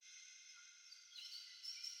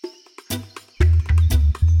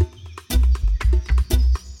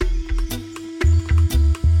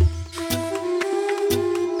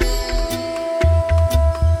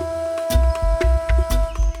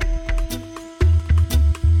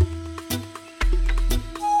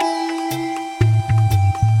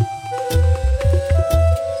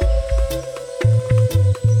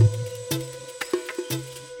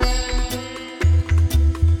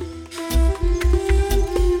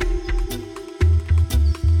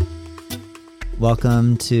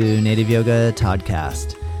Welcome to Native Yoga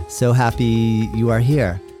Toddcast. So happy you are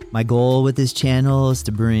here. My goal with this channel is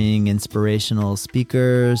to bring inspirational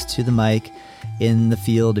speakers to the mic in the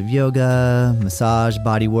field of yoga, massage,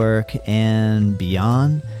 bodywork, and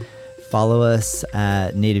beyond. Follow us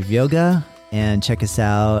at Native Yoga and check us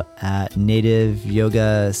out at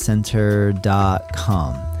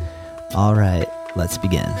nativeyogacenter.com. All right, let's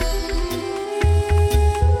begin.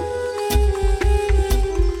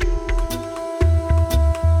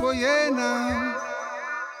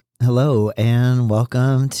 Hello and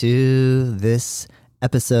welcome to this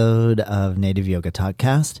episode of Native Yoga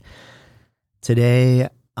Toddcast. Today,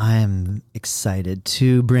 I'm excited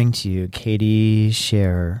to bring to you Katie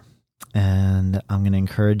Scherer, and I'm going to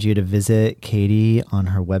encourage you to visit Katie on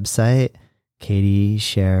her website,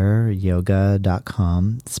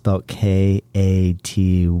 KatieSchererYoga.com, spelled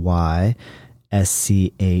KatieScherer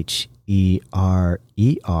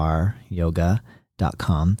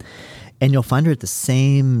yoga.com. And you'll find her at the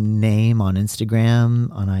same name on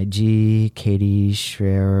Instagram, on IG, Katie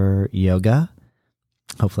Scherer Yoga.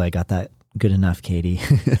 Hopefully I got that good enough, Katie.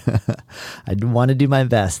 I want to do my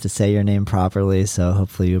best to say your name properly, so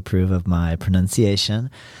hopefully you approve of my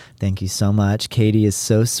pronunciation. Thank you so much. Katie is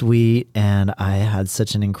so sweet, and I had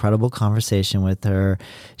such an incredible conversation with her.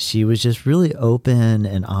 She was just really open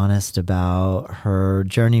and honest about her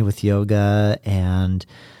journey with yoga and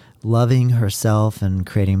loving herself and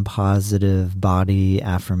creating positive body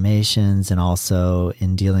affirmations, and also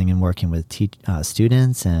in dealing and working with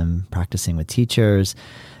students and practicing with teachers,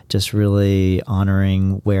 just really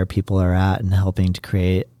honoring where people are at and helping to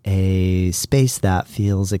create a space that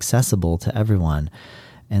feels accessible to everyone.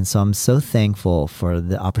 And so I'm so thankful for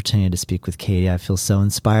the opportunity to speak with Katie. I feel so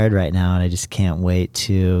inspired right now, and I just can't wait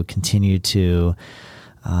to continue to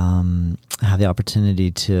have the opportunity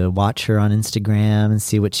to watch her on Instagram and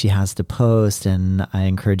see what she has to post. And I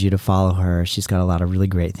encourage you to follow her. She's got a lot of really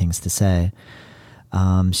great things to say.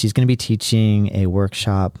 She's going to be teaching a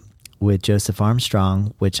workshop with Joseph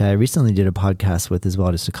Armstrong, which I recently did a podcast with as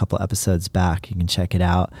well, just a couple episodes back. You can check it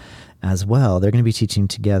out as well. They're going to be teaching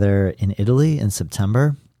together in Italy in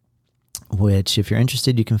September, which if you're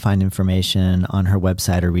interested, you can find information on her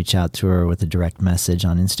website or reach out to her with a direct message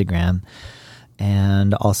on Instagram.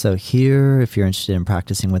 And also here, if you're interested in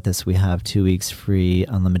practicing with us, we have 2 weeks free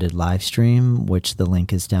unlimited live stream, which the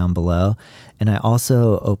link is down below. And I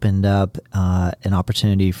also opened up an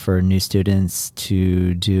opportunity for new students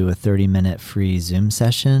to do a 30-minute free Zoom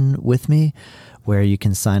session with me, where you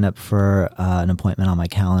can sign up for an appointment on my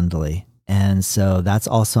Calendly. And so that's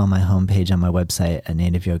also on my homepage on my website at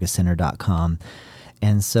nativeyogacenter.com.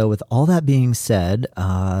 And so with all that being said,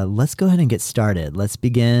 let's go ahead and get started. Let's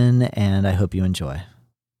begin, and I hope you enjoy.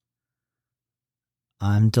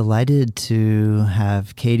 I'm delighted to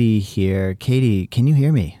have Katie here. Katie, can you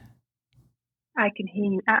hear me? I can hear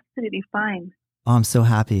you absolutely fine. Oh, I'm so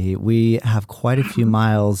happy. We have quite a few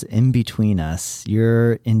miles in between us.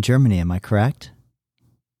 You're in Germany, am I correct?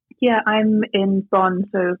 Yeah, I'm in Bonn,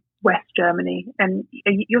 so West Germany. And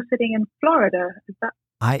you're sitting in Florida, is that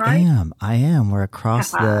I right? am. We're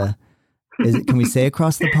across the. Can we say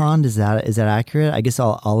across the pond? Is that accurate? I guess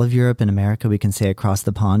all of Europe and America we can say across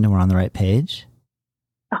the pond, and we're on the right page.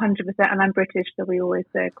 100%, and I'm British, so we always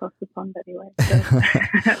say across the pond anyway.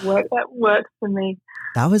 So that works for me.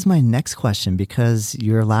 That was my next question, because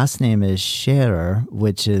your last name is Scherer,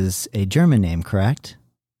 which is a German name, correct?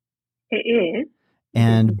 It is.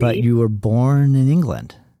 But you were born in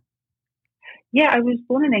England. Yeah, I was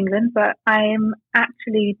born in England, but I'm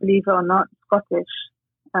actually, believe it or not, Scottish.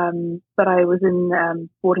 But I was in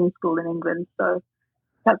boarding school in England, so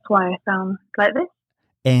that's why I sound like this.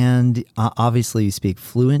 And obviously you speak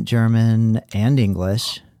fluent German and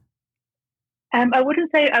English. I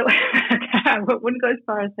wouldn't say, I wouldn't go as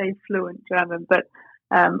far as say fluent German, but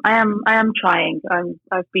I am trying.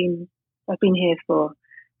 I've been here for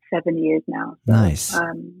 7 years now. So, nice.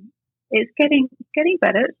 It's getting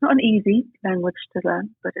better. It's not an easy language to learn,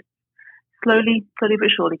 but it's slowly but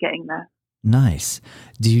surely getting there. Nice.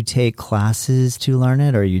 Do you take classes to learn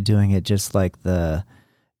it, or are you doing it just like the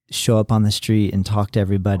show up on the street and talk to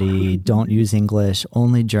everybody, don't use English,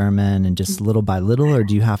 only German, and just little by little, or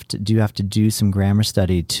do you have to do some grammar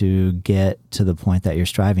study to get to the point that you're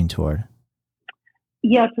striving toward?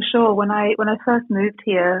 Yeah, for sure. When I first moved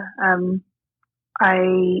here,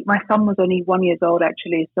 my son was only 1 year old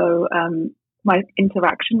actually, so my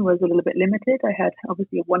interaction was a little bit limited. I had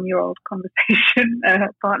obviously a 1-year-old conversation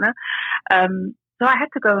partner, so I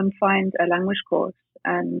had to go and find a language course,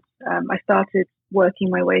 and I started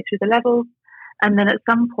working my way through the levels, and then at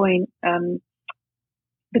some point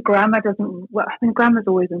the grammar doesn't, well, I mean, grammar is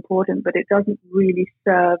always important, but it doesn't really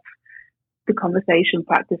serve the conversation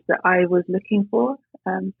practice that I was looking for.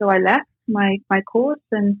 So I left my course,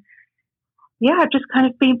 and yeah, I've just kind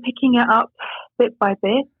of been picking it up bit by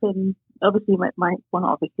bit. And obviously well,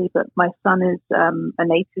 not obviously, but my son is a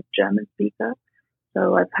native German speaker.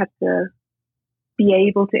 So I've had to be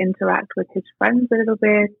able to interact with his friends a little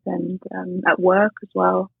bit, and at work as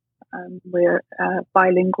well. We're a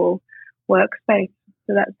bilingual workspace,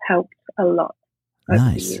 so that's helped a lot.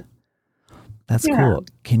 Nice. That's cool.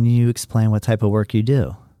 Can you explain what type of work you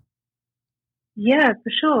do? Yeah,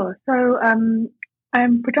 for sure. So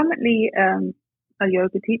I'm predominantly a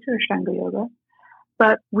yoga teacher, Ashtanga yoga,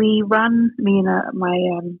 but we run, me and my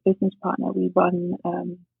business partner, we run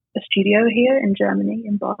a studio here in Germany,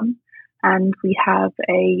 in Bonn, and we have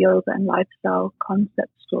a yoga and lifestyle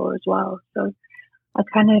concept store as well. So I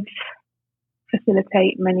kind of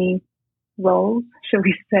facilitate many roles, shall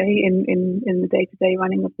we say, in the day-to-day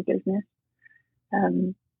running of the business.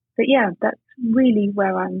 But yeah, that's really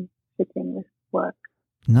where I'm sitting with work.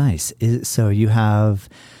 Nice. So you have,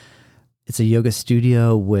 it's a yoga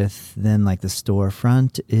studio with then like the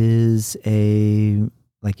storefront is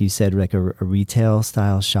like you said, like a retail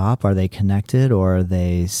style shop. Are they connected or are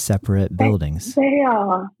they separate buildings? They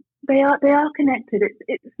are connected.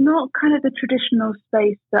 It's not kind of the traditional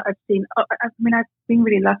space that I've seen. I mean, I've been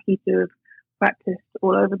really lucky to have practiced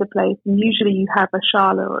all over the place. And usually you have a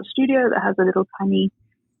shala or a studio that has a little tiny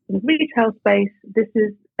retail space. This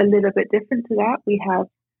is a little bit different to that. We have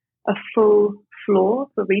a full floor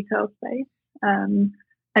for retail space. And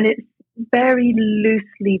it's very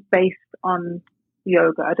loosely based on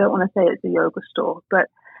yoga. I don't want to say it's a yoga store, but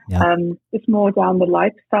it's more down the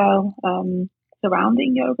lifestyle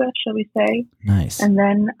surrounding yoga, shall we say. Nice. And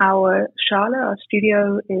then our shala, our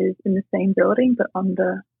studio, is in the same building, but on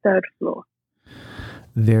the third floor.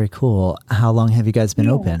 Very cool. How long have you guys been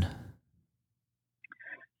open?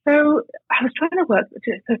 So I was trying to work,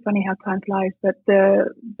 it's so funny how time flies, but the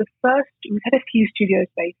first, we've had a few studio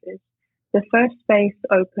spaces. The first space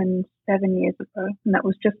opened 7 years ago, and that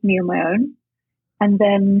was just me on my own. And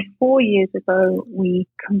then 4 years ago,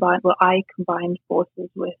 I combined forces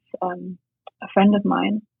with a friend of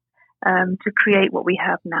mine to create what we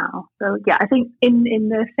have now. So yeah, I think in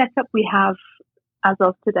the setup we have as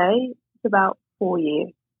of today, it's about 4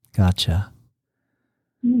 years. Gotcha.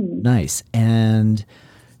 Nice. And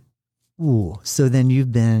so then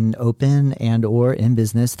you've been open and or in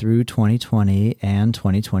business through 2020 and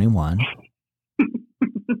 2021.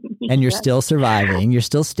 And you're still surviving. You're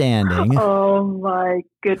still standing. Oh my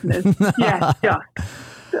goodness. Yeah.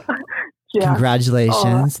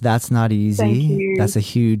 Congratulations. That's not easy. Thank you. That's a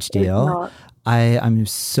huge deal. I'm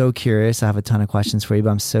so curious. I have a ton of questions for you,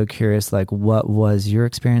 but I'm so curious, like, what was your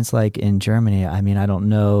experience like in Germany? I mean, I don't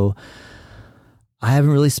know. I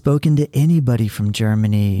haven't really spoken to anybody from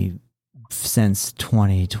Germany since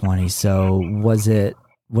 2020. So was it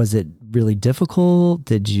really difficult?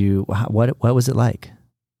 What was it like?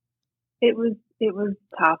 It was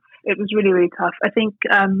tough. It was really, really tough. I think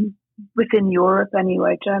within Europe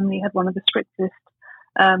anyway, Germany had one of the strictest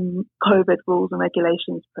COVID rules and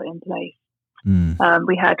regulations put in place.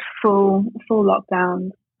 We had full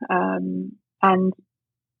lockdowns, and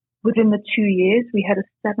within the 2 years, we had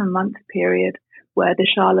a 7-month period where the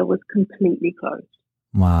shala was completely closed.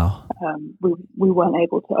 Wow. We weren't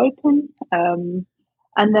able to open, and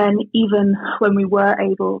then even when we were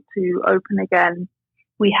able to open again,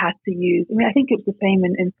 we had to use. I mean, I think it was the same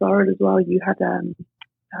in Florida as well. You had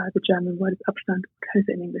the German word is Abstand. How is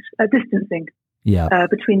it in English? Distancing. Yeah.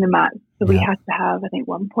 Between the mats. So we had to have, I think,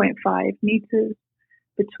 1.5 meters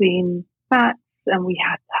between mats, and we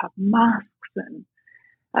had to have masks, and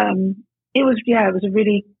it was a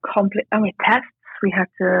really complex. I mean, tests. We had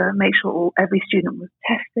to make sure every student was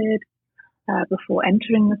tested before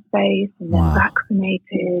entering the space, and then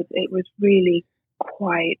vaccinated. It was really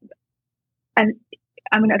quite, and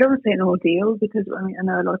I mean, I don't want to say an ordeal because I mean I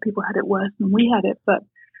know a lot of people had it worse than we had it, but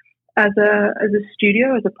as a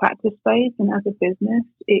studio, as a practice space, and as a business,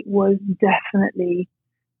 it was definitely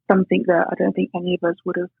something that I don't think any of us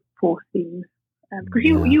would have foreseen. Because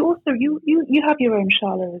you also have your own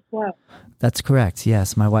shala as well. That's correct.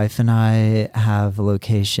 Yes, my wife and I have a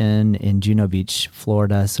location in Juno Beach,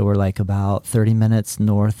 Florida. So we're like about 30 minutes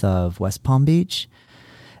north of West Palm Beach.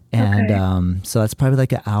 And so that's probably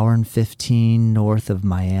like an hour and 15 north of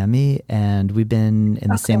Miami. And we've been in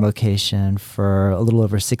the same location for a little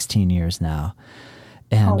over 16 years now.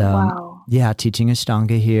 And teaching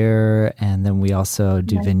Ashtanga here. And then we also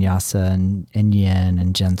do Vinyasa and Yin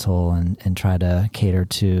and Gentle and try to cater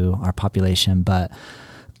to our population. But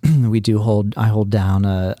I hold down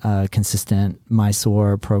a consistent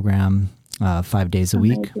Mysore program 5 days a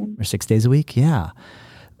week or 6 days a week. Yeah.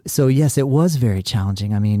 So yes, it was very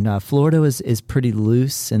challenging. I mean, Florida is pretty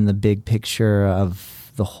loose in the big picture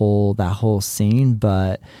of that whole scene,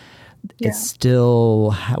 but it's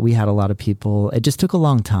still, we had a lot of people. It just took a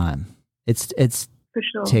long time. It's for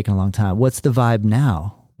sure taken a long time. What's the vibe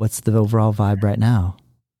now? What's the overall vibe right now?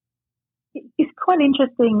 It's quite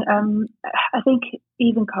interesting. I think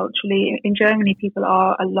even culturally in Germany, people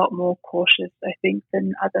are a lot more cautious, I think,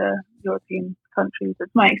 than other European countries.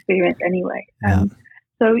 That's my experience anyway.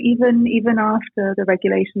 So even after the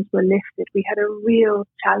regulations were lifted, we had a real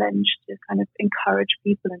challenge to kind of encourage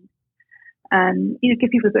people and give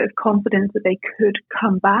people a bit of confidence that they could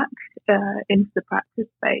come back into the practice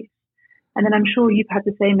space. And then I'm sure you've had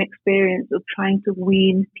the same experience of trying to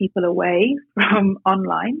wean people away from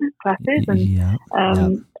online classes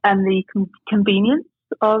and the convenience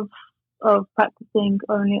of practicing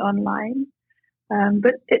only online.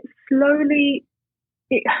 But it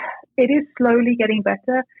is slowly getting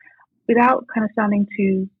better. Without kind of sounding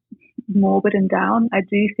too morbid and down, I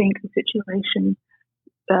do think the situation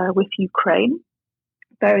with Ukraine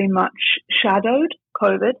very much shadowed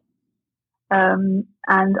COVID.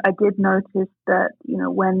 And I did notice that,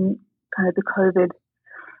 when kind of the COVID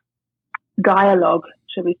dialogue,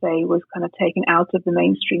 shall we say, was kind of taken out of the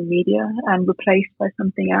mainstream media and replaced by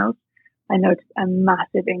something else, I noticed a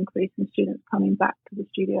massive increase in students coming back to the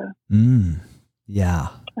studio. Yeah.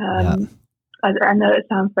 I know it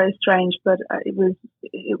sounds very strange, but it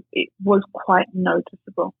was quite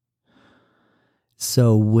noticeable.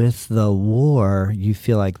 So with the war, you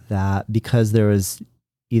feel like that because there was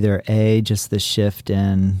either just the shift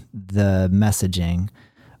in the messaging,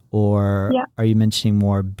 or are you mentioning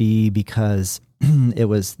more B, because it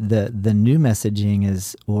was the new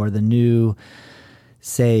messaging or the new,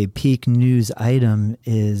 say, peak news item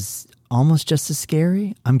is almost just as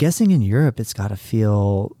scary? I'm guessing in Europe, it's got to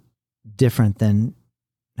feel different than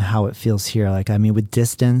how it feels here. Like, I mean, with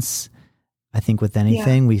distance, I think with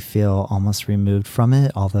anything, we feel almost removed from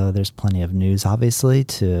it, although there's plenty of news, obviously,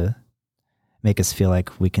 to make us feel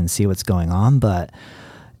like we can see what's going on. But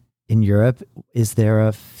in Europe, is there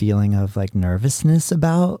a feeling of like nervousness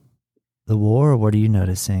about the war, or what are you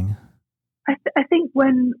noticing? I think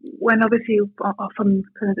when obviously from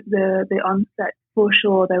kind of the onset, for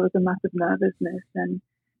sure, there was a massive nervousness and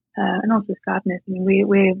also sadness. I mean,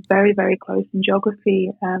 we're very, very close in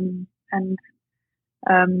geography, and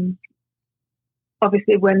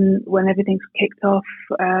obviously when everything's kicked off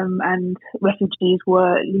and refugees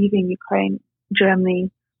were leaving Ukraine,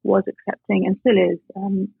 Germany was accepting and still is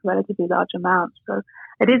relatively large amounts. So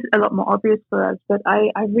it is a lot more obvious for us. But I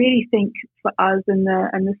really think for us in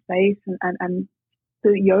the space and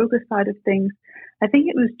the yoga side of things, I think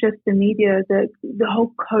it was just the media, the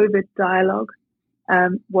whole COVID dialogue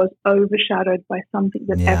was overshadowed by something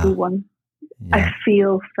that everyone, I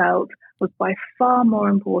felt was by far more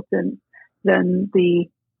important than the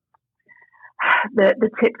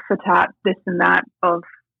tit for tat, this and that of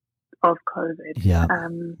COVID.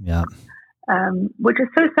 Which is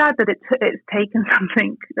so sad that it's taken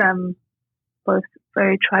something both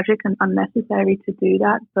very tragic and unnecessary to do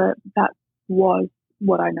that, but that was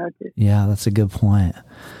what I noticed. Yeah, that's a good point.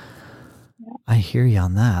 I hear you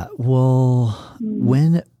on that. Well,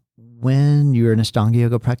 when you're an Ashtanga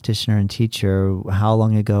yoga practitioner and teacher, how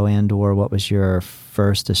long ago or what was your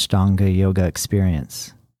first Ashtanga yoga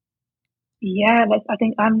experience? Yeah, I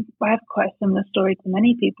think I have quite a similar story to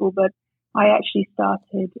many people, but I actually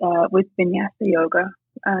started with Vinyasa yoga.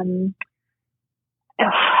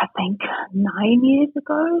 I think 9 years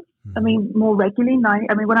ago. I mean, more regularly.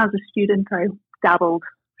 When I was a student, I dabbled,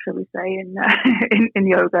 shall we say, in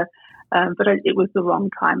yoga, but it was the wrong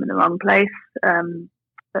time and the wrong place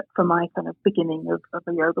for my kind of beginning of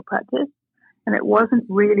a yoga practice. And it wasn't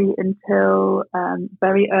really until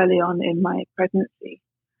very early on in my pregnancy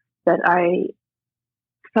that I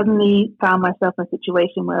suddenly found myself in a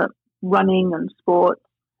situation where running and sports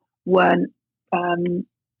weren't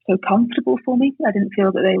so comfortable for me. I didn't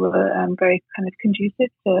feel that they were very kind of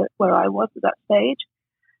conducive to where I was at that stage.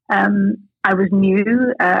 I was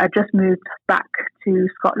new. I just moved back to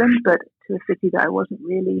Scotland, but to a city that I wasn't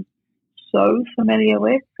really so familiar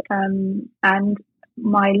with. And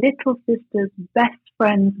my little sister's best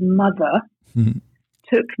friend's mother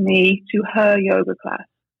took me to her yoga class.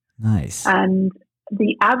 Nice. And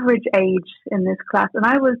the average age in this class, and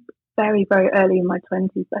I was very, very early in my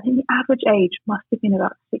 20s, I think the average age must have been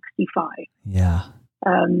about 65. Yeah.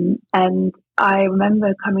 And I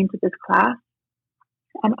remember coming to this class,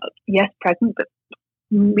 and yes, pregnant, but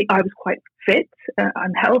I was quite fit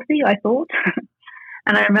and healthy, I thought.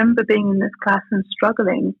 And I remember being in this class and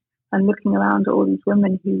struggling and looking around at all these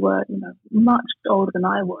women who were, much older than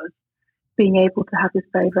I was, being able to have this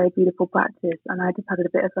very, very beautiful practice. And I just had a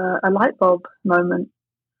bit of a light bulb moment.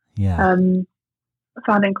 Yeah. I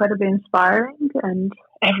found it incredibly inspiring. And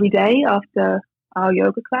every day after our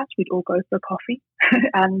yoga class, we'd all go for a coffee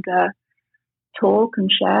and talk and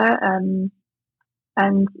share.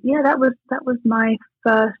 And yeah, that was my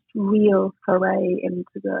first real foray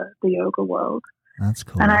into the yoga world. That's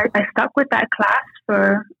cool. And I stuck with that class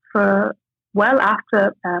for well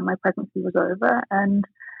after my pregnancy was over. And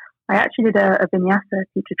I actually did a vinyasa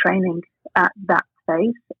teacher training at that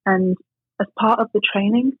space. And as part of the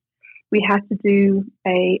training, we had to do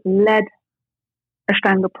a led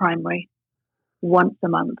Ashtanga primary once a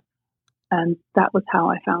month. And that was how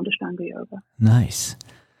I found Ashtanga yoga. Nice.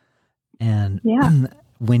 And yeah.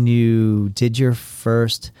 When you did your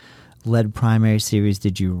first led primary series,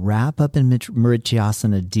 did you wrap up in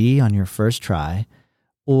Marichyasana D on your first try,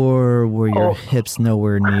 or were your hips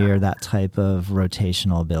nowhere near that type of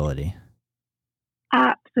rotational ability?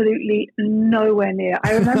 Absolutely nowhere near.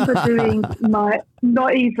 I remember doing my,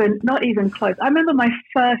 not even close. I remember my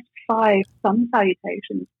first 5 sun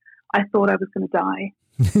salutations. I thought I was going to die.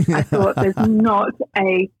 I thought there's not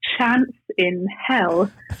a chance in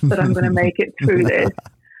hell that I'm going to make it through this.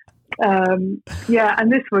 Yeah,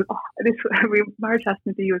 and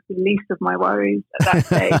Marichyasana D was the least of my worries at that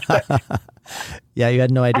stage. But yeah, you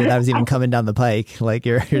had no idea that was even coming down the pike. Like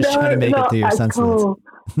you're trying to make it through your senses.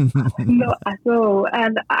 Not at all.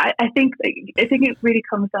 And I think it really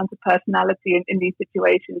comes down to personality in these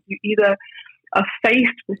situations. You either are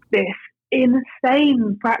faced with this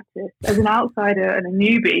insane practice as an outsider and a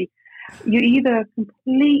newbie, you're either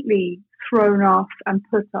completely thrown off and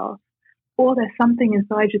put off, or there's something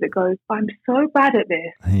inside you that goes, I'm so bad at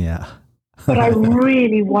this. Yeah. But I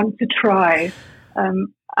really want to try.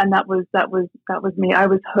 And that was me. I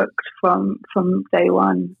was hooked from day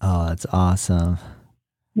one. Oh, that's awesome.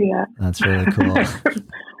 Yeah. That's really cool. It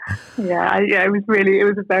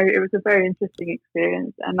was a very interesting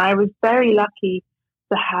experience. And I was very lucky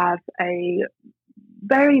to have a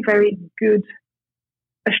very, very good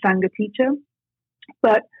Ashtanga teacher.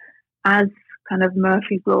 But as kind of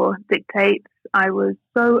Murphy's Law dictates, I was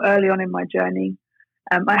so early on in my journey.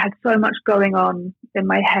 I had so much going on in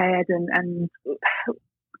my head and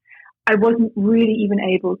I wasn't really even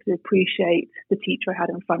able to appreciate the teacher I had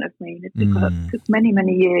in front of me. It took many,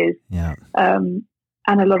 many years. Yeah. And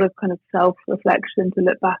a lot of kind of self-reflection to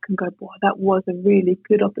look back and go, boy, that was a really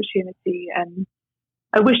good opportunity. And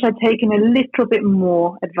I wish I'd taken a little bit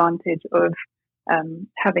more advantage of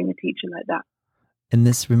having a teacher like that. And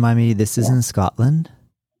this, remind me, this is in Scotland?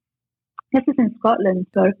 This is in Scotland.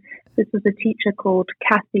 So this was a teacher called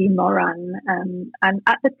Kathy Moran. And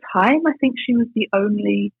at the time, I think she was the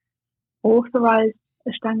only authorized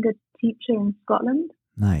Ashtanga teacher in Scotland.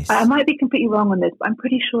 Nice. I might be completely wrong on this, but I'm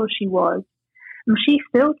pretty sure she was. And she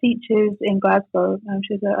still teaches in Glasgow.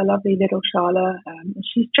 She's a lovely little Shala.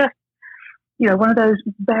 She's just, one of those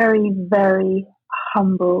very, very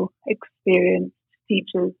humble, experienced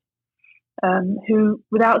teachers who,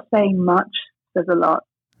 without saying much, says a lot.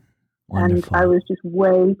 Wonderful. And I was just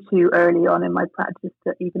way too early on in my practice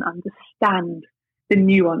to even understand the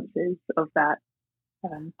nuances of that.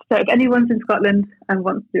 So if anyone's in Scotland and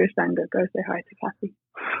wants to do Ashtanga, go say hi to Kathy.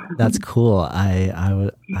 That's cool.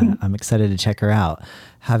 I'm excited to check her out.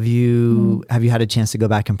 Have you had a chance to go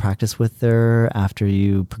back and practice with her after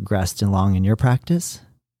you progressed along in your practice?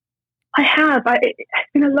 I have.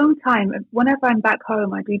 It's been a long time. Whenever I'm back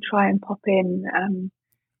home, I do try and pop in.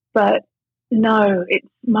 But no, it's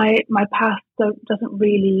my path doesn't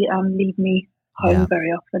really lead me home very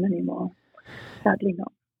often anymore. Sadly,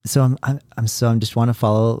 not. So I'm just want to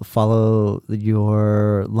follow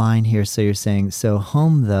your line here. So you're saying, so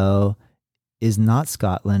home though is not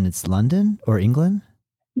Scotland, it's London or England?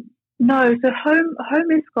 No, so home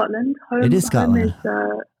is Scotland. It is Scotland.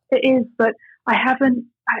 It is, but I haven't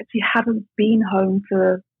been home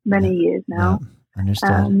for many years now. Yeah,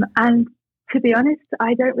 understood. And to be honest,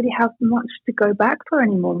 I don't really have much to go back for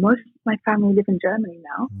anymore. Most of my family live in Germany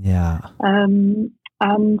now. Yeah. And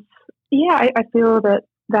yeah, I feel that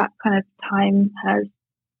kind of time has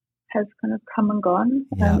kind of come and gone.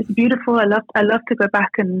 Yeah. It's beautiful. I love to go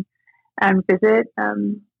back and visit,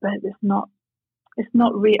 but it's not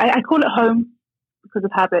really. I call it home because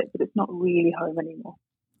of habit, but it's not really home anymore.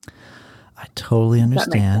 I totally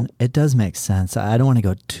understand. It does make sense. I don't want to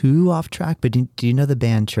go too off track, but do you know the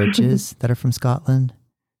band Churches that are from Scotland?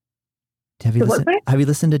 Have you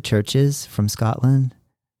listened to Churches from Scotland?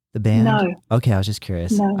 The band? No, Okay, I was just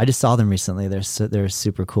curious. no. I just saw them recently. They're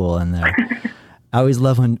super cool, and I always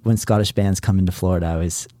love when Scottish bands come into Florida. I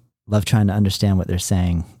always love trying to understand what they're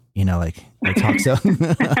saying. Like they talk so.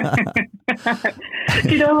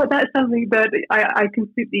 You know what? That's something that I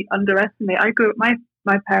completely underestimate.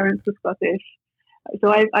 My parents were Scottish,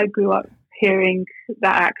 so I grew up hearing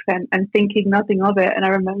that accent and thinking nothing of it. And I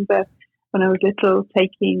remember when I was little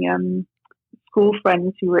taking school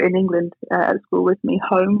friends who were in England at school with me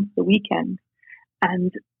home for the weekend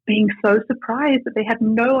and being so surprised that they had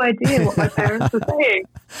no idea what my parents were saying.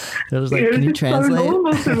 It was like, can you translate? So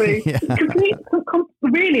normal to me. Yeah.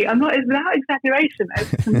 Really, I'm not, without exaggeration.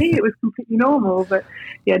 To me, it was completely normal. But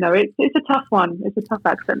yeah, no, it's a tough one. It's a tough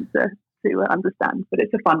accent to understand, but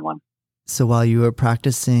it's a fun one. So while you were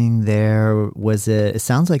practicing there, it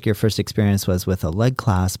sounds like your first experience was with a lead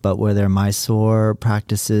class, but were there Mysore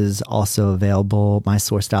practices also available,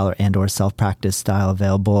 Mysore style or self-practice style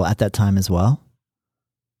available at that time as well?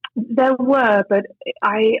 There were, but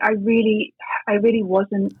I really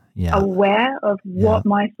wasn't aware of what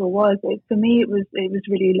Mysore was. For me, it was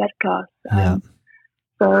really lead class.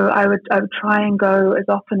 So I would try and go as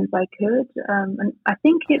often as I could, and I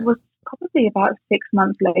think it was probably about 6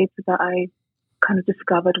 months later that I kind of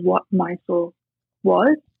discovered what Mysore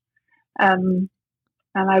was, and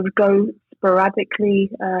I would go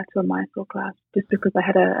sporadically to a Mysore class just because I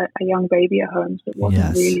had a young baby at home, so it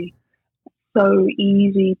wasn't really so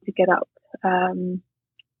easy to get up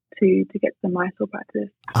to get some Mysore practice.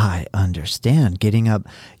 I understand getting up.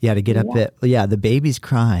 To get up the baby's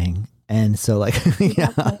crying, and so like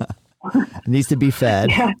it needs to be fed.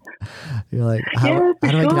 You're like, how do I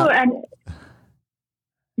get up? And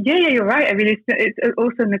you're right. I mean, it's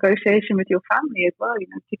also a negotiation with your family as well.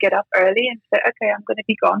 To get up early and say, okay, I'm going to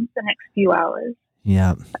be gone for the next few hours.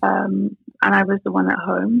 Yeah. And I was the one at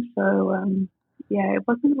home, so it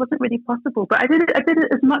wasn't really possible. But I did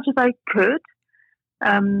it as much as I could.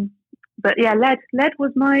 But yeah, lead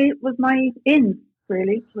was my in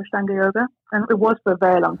really to Ashtanga yoga, and it was for a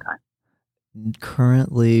very long time.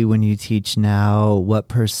 Currently, when you teach now, what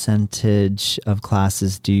percentage of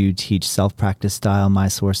classes do you teach self-practice style,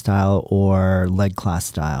 Mysore style, or lead class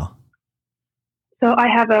style? So I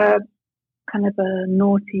have a kind of a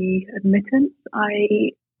naughty admittance.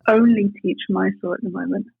 I only teach Mysore at the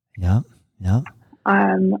moment. Yeah.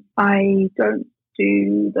 I don't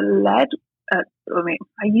do the lead.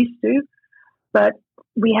 I used to, but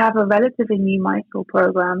we have a relatively new Mysore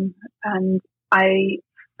program, and I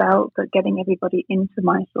felt that getting everybody into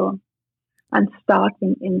Mysore and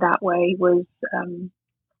starting in that way was,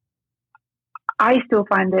 I still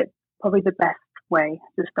find it probably the best way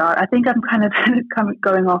to start. I think I'm kind of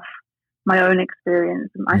going off my own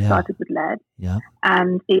experience. I started with lead,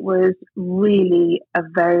 and it was really a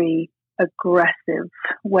very aggressive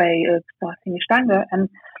way of starting Ashtanga. And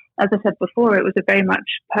as I said before, it was a very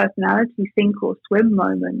much personality sink or swim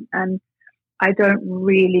moment, and I didn't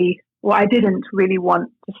really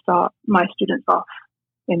want to start my students off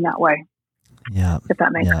in that way. Yeah. If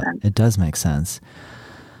that makes sense. It does make sense.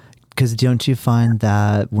 Because don't you find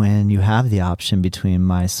that when you have the option between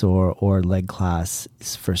Mysore or lead class,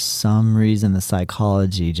 for some reason the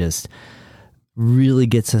psychology just really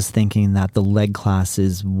gets us thinking that the lead class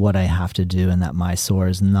is what I have to do and that Mysore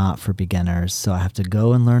is not for beginners. So I have to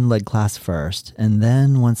go and learn lead class first. And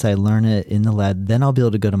then once I learn it in the lead, then I'll be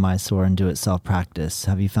able to go to Mysore and do it self-practice.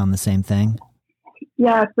 Have you found the same thing?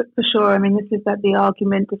 Yeah, for sure. I mean, this is the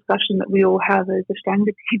argument discussion that we all have as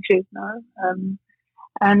Ashtanga teachers now.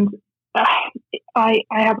 And I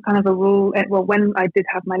have kind of a rule. Well, when I did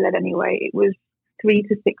have my lead anyway, it was 3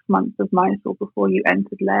 to 6 months of Mysore before you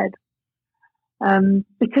entered lead.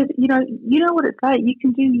 Because you know what it's like.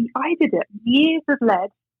 I did it years of lead,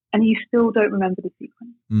 and you still don't remember the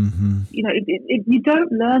sequence. Mm-hmm. You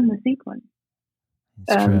don't learn the sequence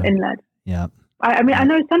in lead. Yeah. I mean, I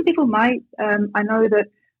know some people might. I know that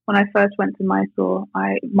when I first went to Mysore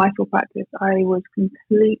practice, I was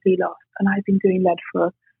completely lost, and I've been doing lead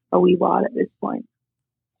for a wee while at this point.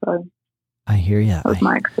 So I hear you. That was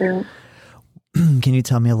my experience. Can you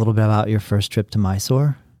tell me a little bit about your first trip to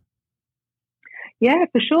Mysore? Yeah,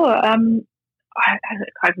 for sure. I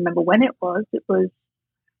can't remember when it was. It was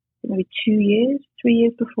maybe 3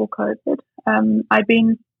 years before COVID. I've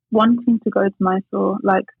been wanting to go to Mysore,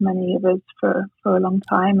 like many of us, for a long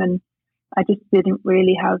time, and I just didn't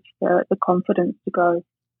really have the confidence to go.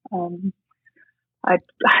 I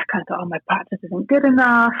kind of thought, my practice isn't good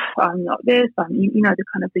enough. I'm not this. I'm, the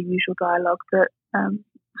kind of the usual dialogue that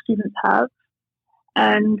students have.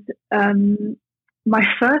 And my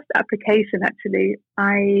first application, actually,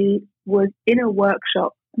 I was in a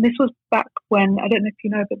workshop And this was back when, I don't know if you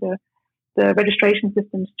know, but the registration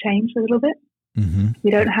systems changed a little bit. Mm-hmm.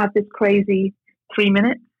 We don't have this crazy 3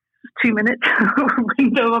 minutes, 2 minutes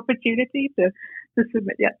window of opportunity to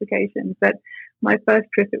submit the application. But my first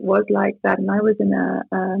trip, it was like that. And I was in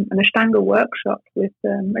an Ashtanga workshop with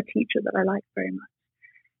a teacher that I liked very much.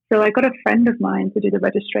 So I got a friend of mine to do the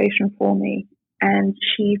registration for me, and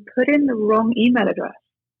she put in the wrong email address.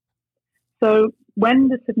 So when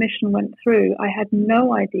the submission went through, I had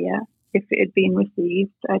no idea if it had been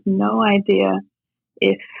received. I had no idea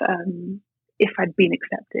if I'd been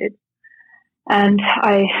accepted. And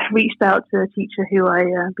I reached out to a teacher who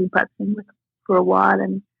I've been practicing with for a while,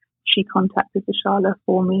 and she contacted the Shala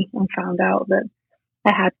for me and found out that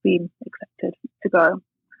I had been accepted to go.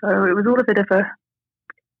 So it was all a bit of a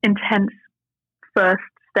intense first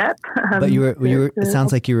step. But you were. It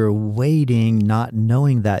sounds like you were waiting, not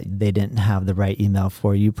knowing that they didn't have the right email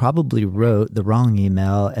for you. You probably wrote the wrong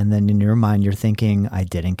email, and then in your mind, you're thinking, "I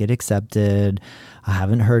didn't get accepted. I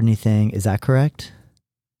haven't heard anything." Is that correct?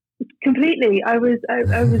 Completely. I was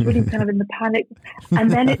really kind of in the panic, and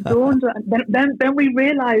then it dawned. Then we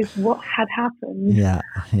realized what had happened. Yeah.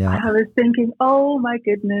 I was thinking, "Oh my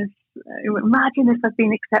goodness! Imagine if I've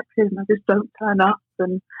been accepted and I just don't turn up."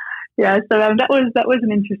 And yeah, so that was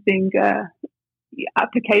an interesting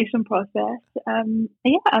application process. And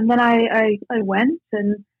then I went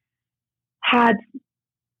and had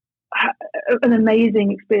an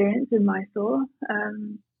amazing experience in Mysore.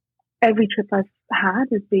 Every trip I've had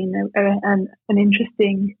has been an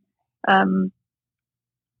interesting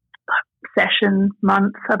session,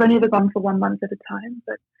 month. I've only ever gone for 1 month at a time,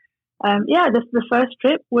 but the first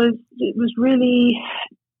trip was really.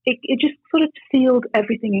 It just sort of sealed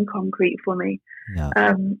everything in concrete for me.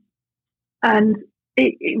 Yeah. And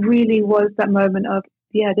it really was that moment of,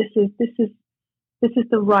 this is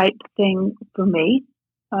the right thing for me,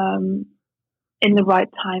 in the right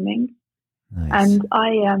timing. Nice. And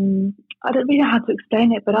I don't really know how to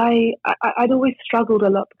explain it, but I'd always struggled a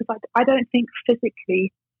lot because I don't think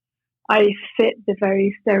physically I fit the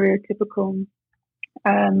very stereotypical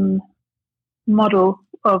model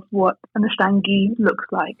of what an Ashtangi looks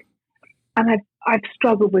like. And I've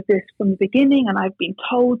struggled with this from the beginning, and I've been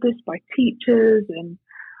told this by teachers, and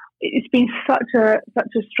it's been such a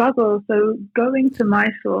struggle. So going to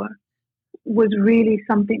Mysore was really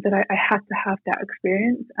something that I had to have that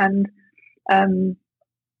experience. And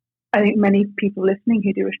I think many people listening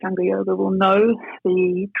who do Ashtanga yoga will know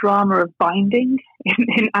the drama of binding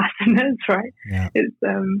in asanas, right? Yeah. It's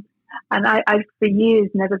and I've for years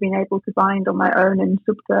never been able to bind on my own in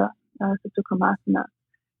Supta Krimasana.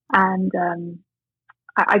 And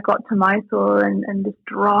I got to Mysore and this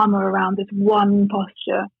drama around this one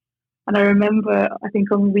posture. And I remember, I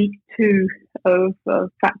think on week 2 of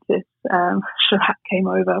practice, Sharat came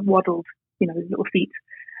over, waddled, his little feet,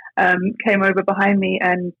 came over behind me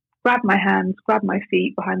and grabbed my hands, grabbed my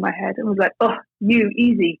feet behind my head and was like, "Oh, you,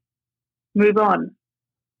 easy, move on."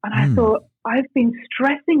 And I thought, I've been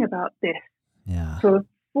stressing about this for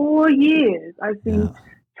 4 years. I've been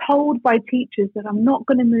told by teachers that I'm not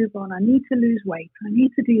going to move on. I need to lose weight. I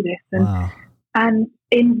need to do this. And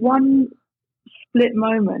in one split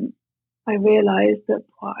moment, I realized that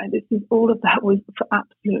this is all of that was for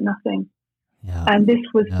absolute nothing. Yeah. And this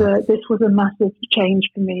was a massive change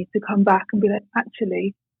for me to come back and be like,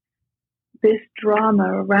 actually, this drama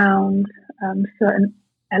around certain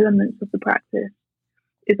elements of the practice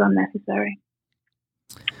is unnecessary.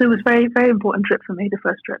 So it was a very, very important trip for me, the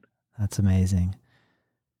first trip. That's amazing.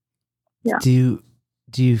 Yeah. Do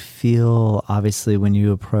you feel, obviously, when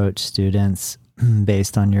you approach students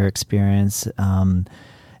based on your experience,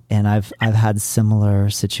 and I've had similar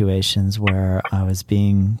situations where I was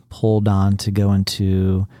being pulled on to go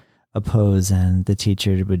into a pose, and the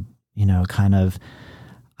teacher would, kind of,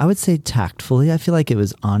 I would say tactfully, I feel like it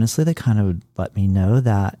was honestly, they kind of would let me know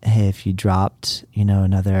that, hey, if you dropped,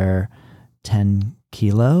 another 10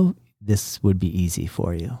 kilo, this would be easy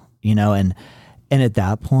for you, and at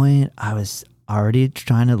that point I was already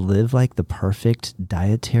trying to live like the perfect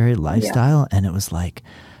dietary lifestyle. Yeah. And it was like,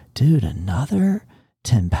 dude, another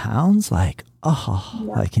 10 pounds, like,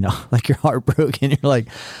 like, like your heart broke and you're like,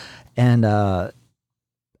 and, I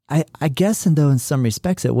guess, and though in some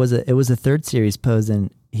respects it was a third series pose,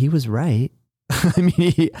 and he was right. I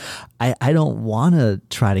mean, I don't want to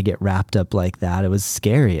try to get wrapped up like that. It was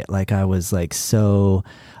scary. Like I was like so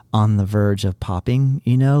on the verge of popping,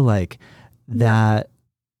 like that.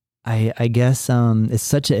 I guess it's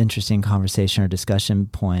such an interesting conversation or discussion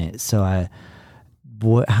point. So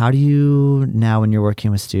How do you now, when you're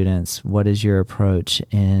working with students, what is your approach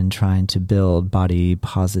in trying to build body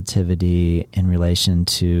positivity in relation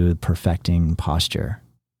to perfecting posture?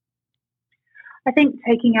 I think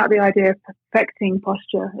taking out the idea of perfecting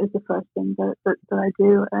posture is the first thing that I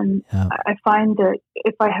do. And I find that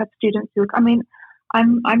if I have students who,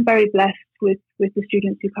 I'm very blessed with the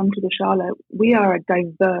students who come to the Shala. We are a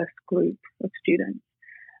diverse group of students.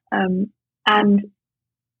 And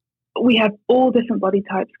we have all different body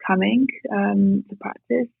types coming to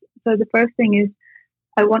practice. So the first thing is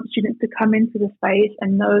I want students to come into the space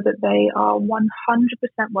and know that they are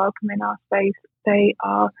 100% welcome in our space. They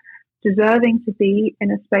are deserving to be in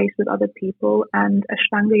a space with other people, and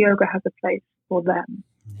Ashtanga Yoga has a place for them.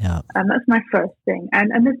 Yeah. And that's my first thing. And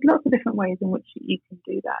there's lots of different ways in which you can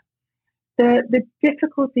do that. The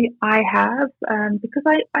difficulty I have, because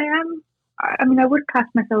I would class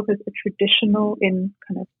myself as a traditional in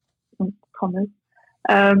kind of commas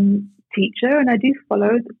teacher, and I do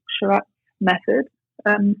follow the Sharath method.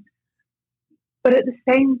 But at the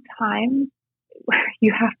same time,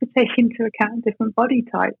 you have to take into account different body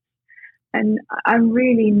types. And I'm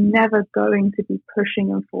really never going to be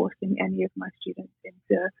pushing and forcing any of my students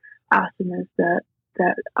into asanas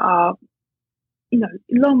that are,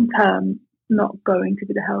 long term not going to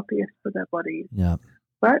be the healthiest for their bodies. Yeah.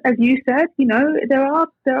 But as you said, there are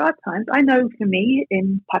times. I know for me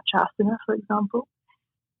in Pachasana, for example,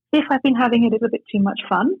 if I've been having a little bit too much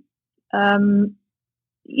fun, the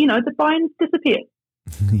binds disappear.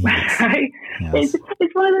 Yes. Right? Yes.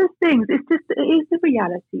 It's one of those things. It is the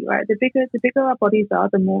reality, right? The bigger our bodies are,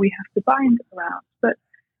 the more we have to bind around. But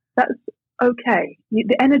that's okay.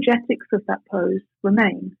 The energetics of that pose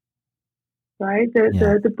remain, right?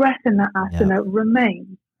 The breath in that asana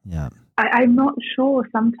remains. Yeah. I'm not sure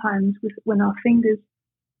sometimes when our fingers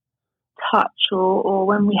touch or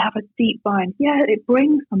when we have a deep bind. Yeah, it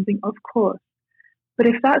brings something, of course. But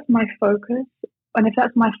if that's my focus, and if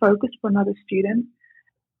that's my focus for another student,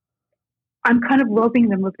 I'm kind of robbing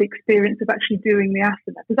them of the experience of actually doing the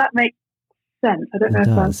asana. Does that make sense? I don't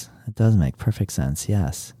know. It does make perfect sense.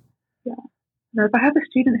 Yes. Yeah. Now, if I have a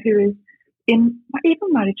student who is in even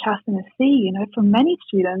Marichasana C, for many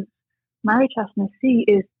students, Marichasana C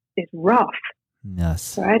is rough.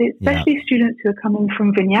 Yes. Right. Especially students who are coming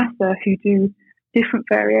from Vinyasa who do different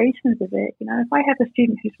variations of it. If I have a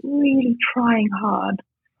student who's really trying hard,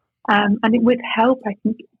 and with help, I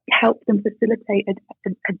can help them facilitate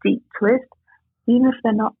a deep twist, even if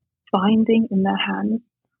they're not binding in their hands.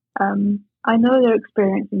 I know they're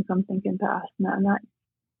experiencing something in the asana, and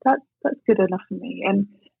that's good enough for me. And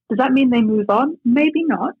does that mean they move on? Maybe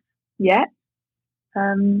not yet.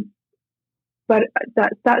 But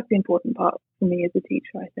that's the important part for me as a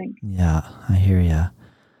teacher, I think. Yeah, I hear you.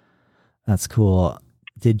 That's cool.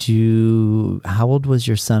 How old was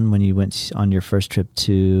your son when you went on your first trip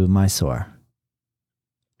to Mysore?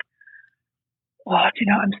 Oh,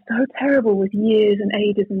 I'm so terrible with years and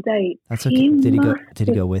ages and dates. That's okay. Did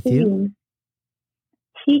he go with you?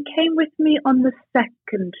 He came with me on the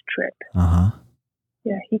second trip. Uh-huh.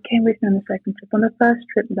 Yeah, he came with me on the second trip. On the first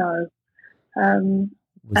trip, no.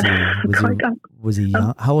 Was he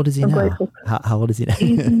young? How old is he now? How old is he now?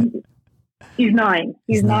 He's 9.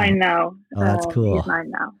 He's 9 now. Oh, that's cool. He's 9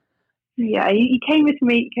 now. Yeah, he came with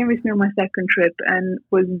me. He came with me on my second trip and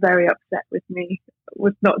was very upset with me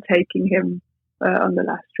with not taking him on the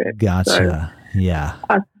last trip. Gotcha. So yeah.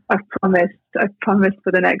 I've promised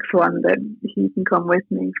for the next one that he can come with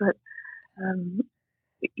me. But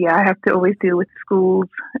I have to always deal with schools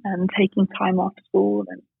and taking time off school,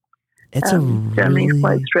 and Germany's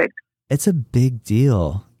quite strict. It's a big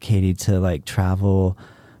deal, Katie, to travel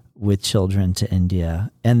with children to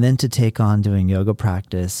India and then to take on doing yoga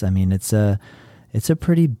practice. I mean, it's a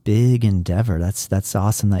pretty big endeavor. That's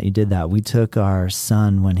awesome that you did that. We took our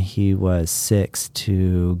son when he was 6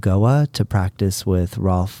 to Goa to practice with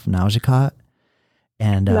Rolf Naujikot.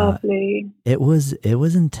 And lovely. It was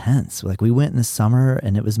intense. We went in the summer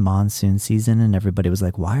and it was monsoon season and everybody was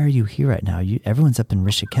like, "Why are you here right now? Everyone's up in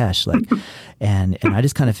Rishikesh." And I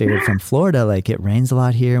just kind of figured from Florida, it rains a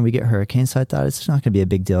lot here and we get hurricanes. So I thought it's not going to be a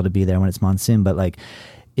big deal to be there when it's monsoon, but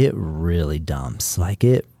it really dumps.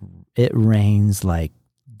 It rains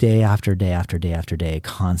day after day after day after day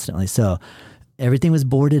constantly. So everything was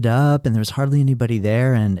boarded up and there was hardly anybody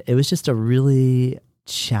there. And it was just a really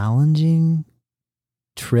challenging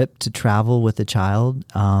trip to travel with a child.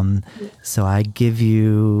 So I give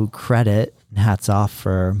you credit, hats off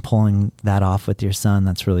for pulling that off with your son.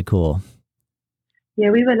 That's really cool.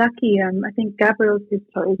 Yeah, we were lucky. I think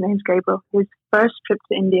his name's Gabriel. His first trip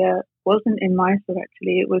to India wasn't in Mysore,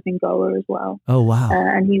 actually. It was in Goa as well. Oh, wow.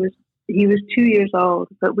 And he was he was 2 years old,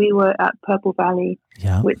 but we were at Purple Valley,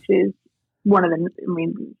 Yeah. which is one of the,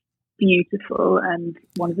 beautiful and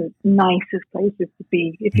one of the nicest places to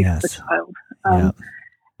be if you have a Yes. child. Yeah.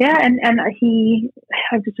 Yeah, and I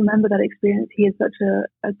just remember that experience. He had such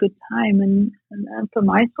a good time, and for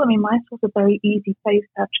Mysore, Mysore's a very easy place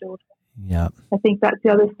to have children. Yeah. I think that's the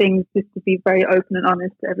other thing, just to be very open and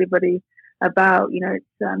honest to everybody about.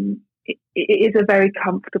 It is a very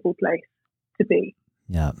comfortable place to be.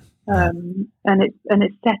 Yeah. And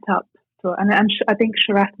it's set up for, and I think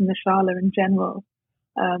Sharath and the Shala in general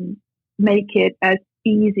make it as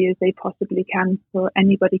easy as they possibly can for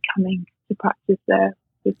anybody coming to practice there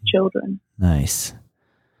with children. Nice.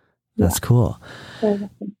 That's cool.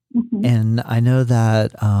 Mm-hmm. And I know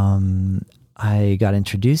that I got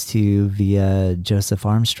introduced to you via Joseph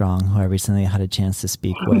Armstrong, who I recently had a chance to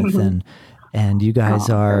speak with, and you guys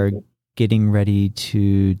are getting ready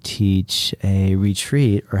to teach a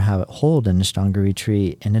retreat or hold an Ashtanga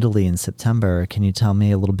retreat in Italy in September. Can you tell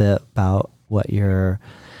me a little bit about what you're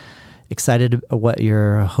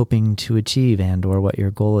hoping to achieve and or what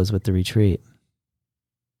your goal is with the retreat?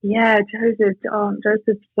 Yeah, Joseph's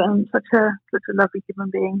such a lovely human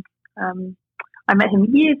being. I met him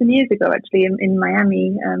years and years ago, actually, in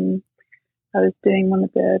Miami. I was doing one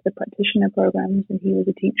of the practitioner programs, and he was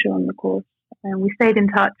a teacher on the course. And we stayed in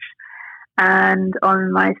touch. And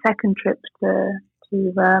on my second trip to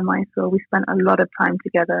Mysore, we spent a lot of time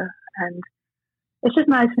together. And it's just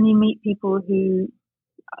nice when you meet people who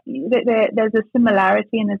there's a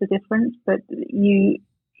similarity and there's a difference, but you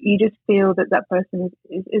just feel that person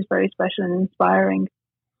is very special and inspiring.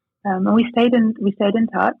 And we stayed in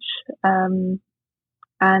touch.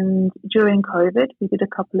 And during COVID, we did a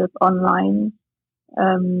couple of online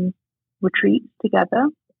retreats together.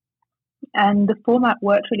 And the format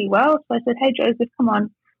worked really well. So I said, hey, Joseph,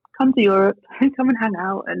 come to Europe, come and hang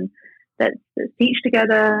out, and let's teach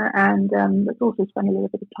together, and let's also spend a little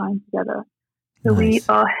bit of time together. So Nice. We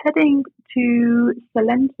are heading to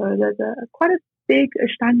Salento. There's quite a big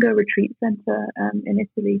Ashtanga retreat center in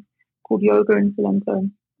Italy called Yoga in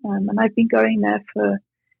Salento. And I've been going there for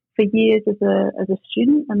years as a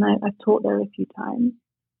student, and I've taught there a few times.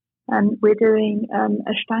 And we're doing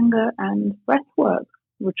Ashtanga and breathwork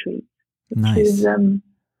retreats, which Nice. is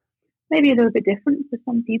maybe a little bit different for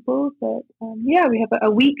some people. But we have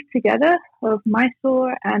a week together of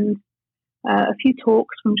Mysore and a few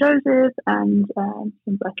talks from Joseph and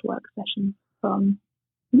some breathwork sessions from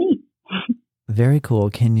me. Very cool.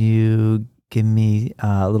 Can you give me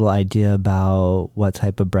a little idea about what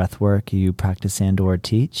type of breath work you practice and or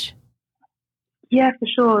teach? Yeah, for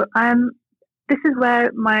sure. This is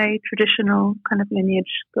where my traditional kind of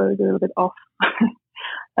lineage goes a little bit off.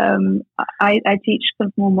 I teach kind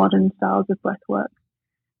of more modern styles of breath work.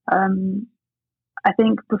 I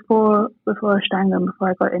think before Ashtanga and before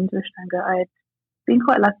I got into Ashtanga, I had been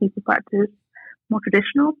quite lucky to practice more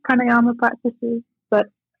traditional pranayama practices, but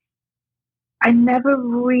I never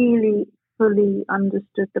really fully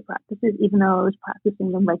understood the practices, even though I was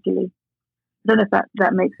practicing them regularly. I don't know if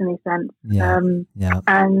that makes any sense. Yeah.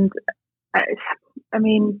 And I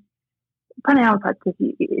mean, pranayama practice,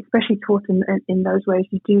 especially taught in those ways,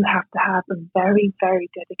 you do have to have a very, very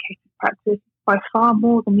dedicated practice, by far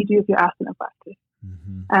more than you do of your asana practice.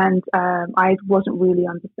 Mm-hmm. And I wasn't really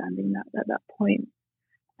understanding that at that point.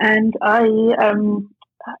 And I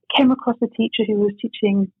came across a teacher who was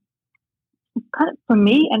teaching, kind of, for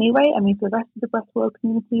me anyway, I mean, for the rest of the breathwork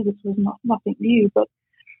community, this was nothing new, but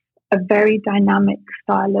a very dynamic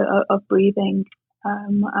style of breathing.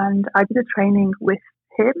 And I did a training with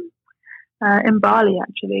him in Bali,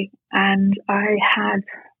 actually. And I had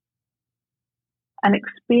an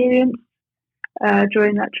experience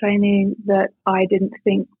during that training that I didn't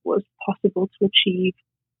think was possible to achieve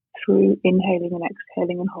through inhaling and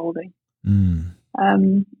exhaling and holding.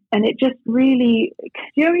 And it just really,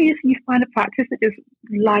 you find a practice that just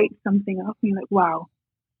lights something up and you're like, wow,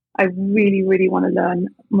 I really, really want to learn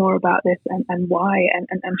more about this and why and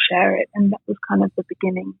share it. And that was kind of the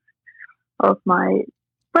beginning of my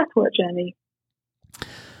breathwork journey.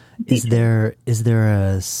 Is there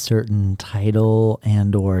a certain title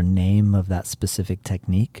and or name of that specific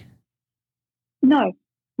technique? No,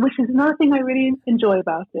 which is another thing I really enjoy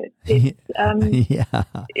about it. It's,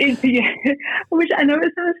 which I know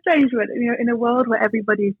it sounds strange, but in a world where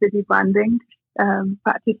everybody's busy branding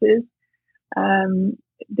practices,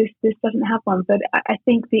 this doesn't have one. But I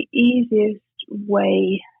think the easiest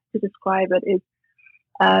way to describe it is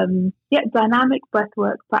dynamic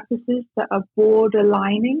breathwork practices that are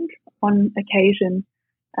borderlining on occasion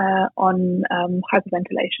on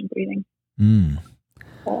hyperventilation breathing.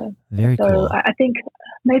 Very So cool. I think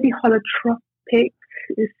maybe holotropic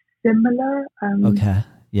is similar. Okay.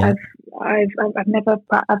 Yeah. I've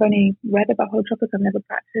only read about holotropic. I've never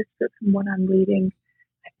practiced, but from what I'm reading,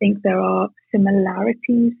 I think there are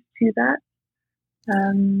similarities to that.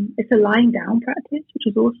 It's a lying down practice, which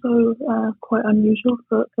is also quite unusual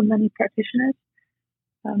for many practitioners.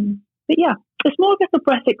 But yeah, it's more of like a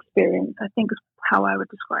breath experience, I think is how I would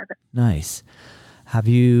describe it. Nice. Have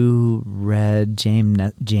you read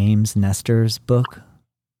James Nestor's book,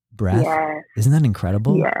 Breath? Yes. Isn't that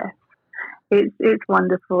incredible? Yeah. It's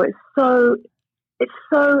wonderful. It's so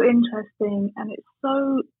interesting, and it's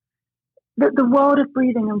so the world of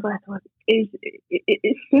breathing and breath work is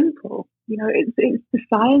it's simple. You know, it's the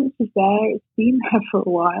science is there. It's been there for a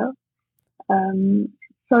while.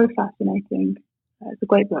 So fascinating. It's a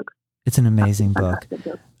great book. It's an amazing book.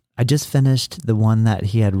 I just finished the one that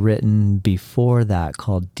he had written before that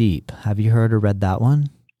called Deep. Have you heard or read that one?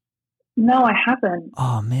 No, I haven't.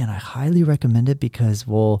 Oh man, I highly recommend it because,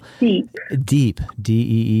 well, Deep, Deep.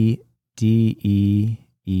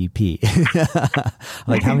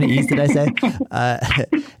 Like, how many E's did I say?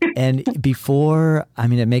 And before, I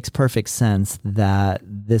mean, it makes perfect sense that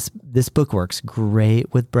this book works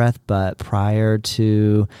great with breath, but prior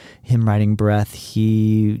to him writing Breath,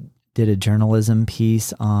 he did a journalism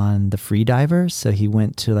piece on the free divers. So he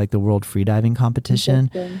went to like the World Freediving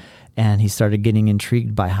Competition. And he started getting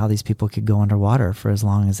intrigued by how these people could go underwater for as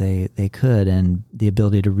long as they could, and the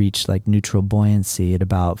ability to reach like neutral buoyancy at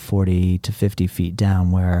about 40 to 50 feet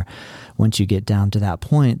down, where once you get down to that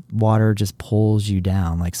point, water just pulls you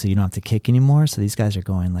down, like, so you don't have to kick anymore. So these guys are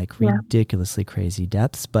going like ridiculously crazy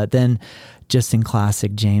depths. But then just in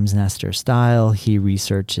classic James Nestor style, he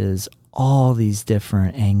researches all these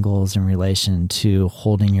different angles in relation to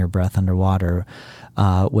holding your breath underwater,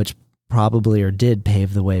 which probably or did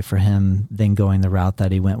pave the way for him then going the route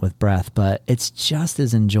that he went with Breath. But it's just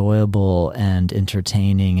as enjoyable and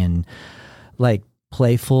entertaining and like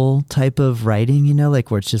playful type of writing, you know,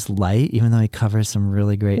 like where it's just light, even though he covers some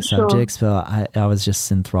really great subjects. But I was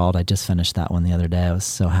just enthralled. I just finished that one the other day. I was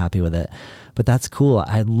so happy with it. But that's cool.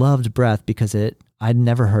 I loved Breath because I'd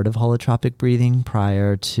never heard of holotropic breathing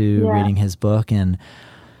prior to reading his book. And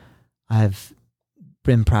I've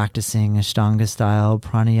been practicing Ashtanga style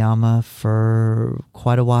pranayama for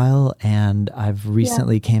quite a while, and I've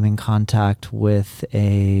recently came in contact with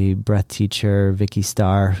a breath teacher, Vicky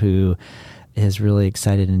Starr, who is really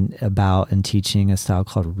excited about and teaching a style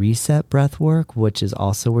called reset breath work, which is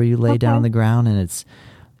also where you lay down on the ground, and it's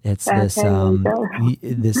this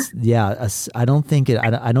I don't think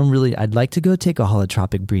I don't really, I'd like to go take a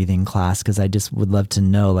holotropic breathing class because I just would love to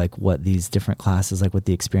know like what these different classes, like what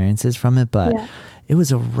the experience is from it, but it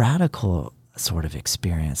was a radical sort of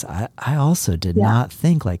experience. I also did not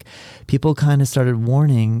think, like, people kind of started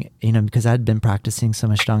warning, you know, because I'd been practicing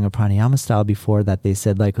some Ashtanga pranayama style before, that they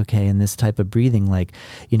said like, okay, in this type of breathing, like,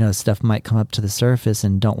 you know, stuff might come up to the surface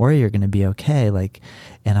and don't worry, you're going to be okay. Like,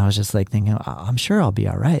 and I was just like thinking, I'm sure I'll be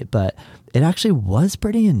all right. But it actually was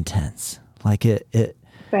pretty intense. Like it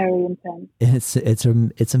very intense.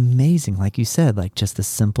 It's amazing. Like you said, like just a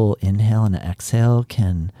simple inhale and an exhale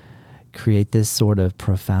can create this sort of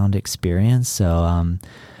profound experience. So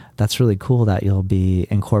that's really cool that you'll be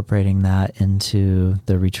incorporating that into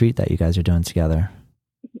the retreat that you guys are doing together.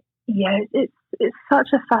 Yeah, it's such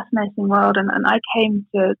a fascinating world, and I came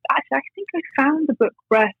to, actually, I think I found the book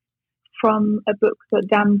Breath from a book that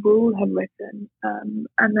Dan Brule had written, and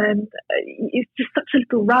then it's just such a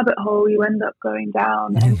little rabbit hole you end up going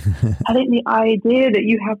down. And I think the idea that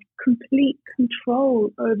you have complete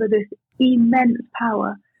control over this immense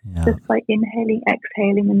power, just by inhaling,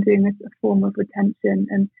 exhaling, and doing this form of retention,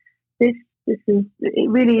 and this is, it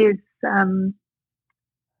really is, I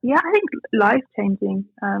think life changing.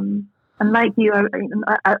 And like you,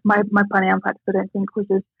 my pranayama practice, I don't think was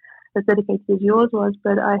as dedicated as yours was,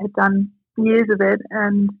 but I had done years of it,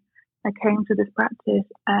 and I came to this practice,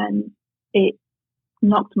 and it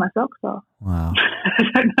knocked my socks off. Wow.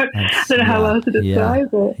 I don't know how else to describe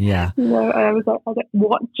it. Yeah. You know, I was like,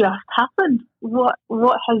 what just happened? What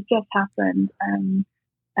has just happened? And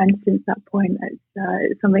since that point,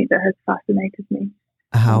 it's something that has fascinated me.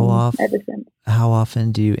 Ever since. How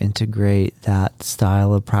often do you integrate that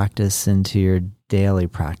style of practice into your daily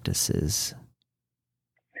practices?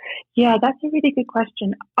 Yeah, that's a really good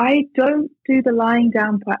question. I don't do the lying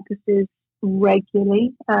down practices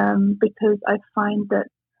regularly because I find that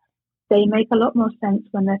they make a lot more sense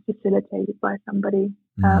when they're facilitated by somebody.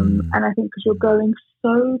 And I think because you're going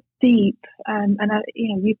so deep, and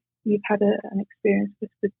you've had an experience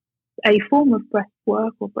with a form of breath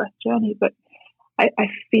work or breath journey, but I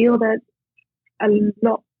feel that a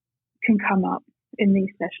lot can come up in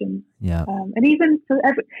these sessions. Yeah. And even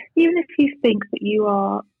if you think that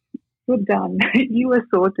you're done, you are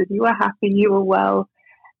sorted, you are happy, you are well,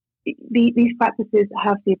 these practices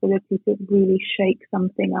have the ability to really shake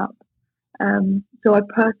something up. So I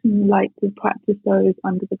personally like to practice those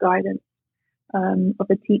under the guidance of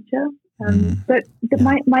a teacher. But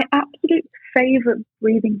my absolute favorite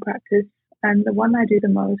breathing practice, and the one I do the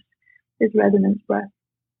most, is resonance breath.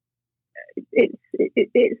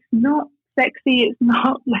 It's not sexy. It's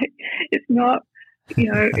not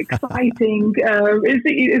exciting.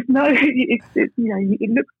 It's not.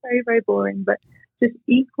 It looks very, very boring. But just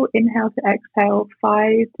equal inhale to exhale,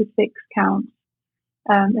 5 to 6 counts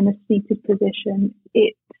in a seated position.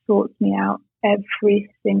 It sorts me out every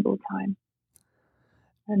single time.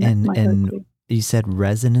 And you said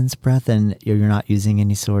resonance breath, and you're not using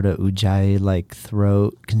any sort of ujjayi like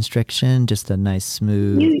throat constriction, just a nice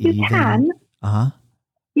smooth. You can.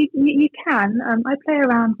 You can. I play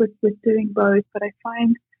around with doing both, but I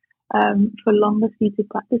find for longer seated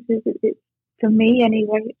practices, it's for me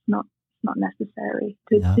anyway, it's not necessary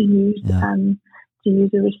to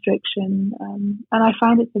use a restriction, and I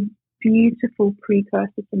find it's a beautiful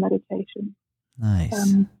precursor to meditation.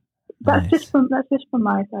 Nice. That's just from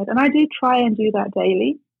my side, and I do try and do that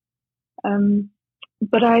daily.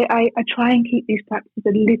 But I try and keep these practices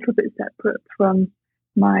a little bit separate from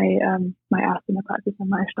my asana practice and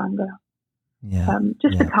my ashtanga. Yeah.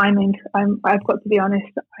 The timing. I've got to be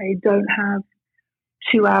honest. I don't have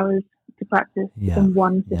 2 hours to practice in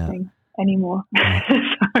one sitting anymore.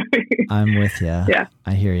 I'm with you. Yeah.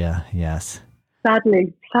 I hear you. Yes.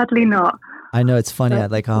 Sadly not. I know it's funny.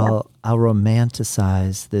 I'll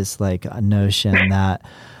romanticize this like a notion that,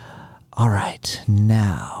 all right,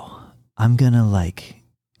 now I'm gonna like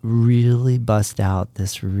really bust out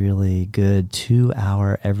this really good 2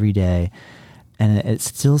 hour every day, and it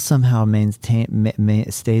still somehow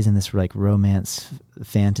stays in this like romance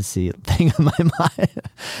fantasy thing in my mind,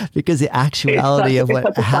 because the actuality of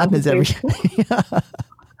what happens every day.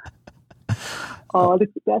 Oh,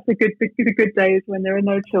 that's a good days when there are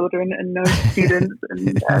no children and no students,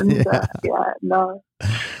 and no,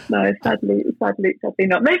 sadly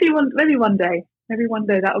not. Maybe one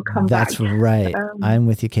day that will come back. That's right. I'm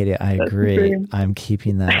with you, Katie. I agree. I'm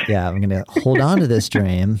keeping that. Yeah, I'm going to hold on to this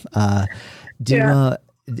dream.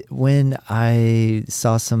 When I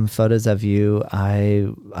saw some photos of you, I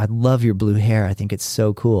love your blue hair. I think it's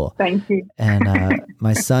so cool. Thank you. And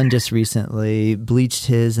my son just recently bleached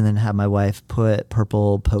his, and then had my wife put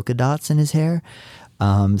purple polka dots in his hair.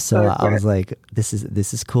 So I was like, this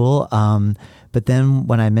is cool. But then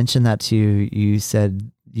when I mentioned that to you, you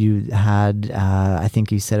said you had, I think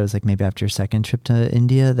you said it was like maybe after your second trip to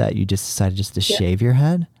India that you just decided just to shave your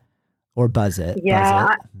head or buzz it.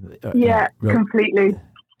 Yeah. Completely.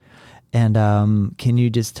 And can you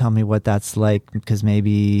just tell me what that's like? Because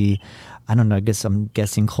maybe, I don't know, I guess I'm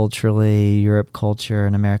guessing culturally, Europe culture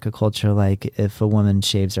and America culture, like if a woman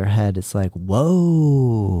shaves her head, it's like,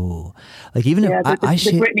 whoa. Like even if I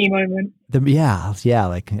shave... The Britney moment.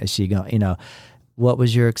 Like is she going, what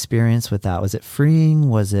was your experience with that? Was it freeing?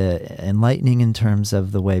 Was it enlightening in terms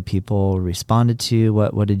of the way people responded to you?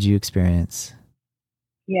 What did you experience?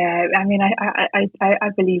 Yeah, I mean, I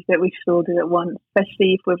believe that we should all do it once,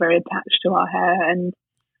 especially if we're very attached to our hair. And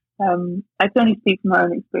I can only speak from my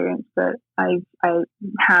own experience, but I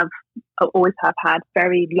always have had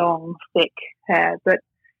very long, thick hair. But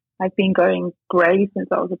I've been going grey since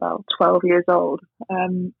I was about 12 years old,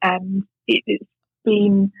 and it's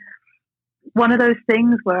been one of those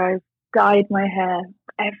things where I've dyed my hair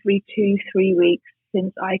every 2-3 weeks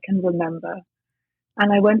since I can remember.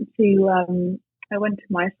 And I went to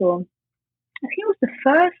Mysore. I think it was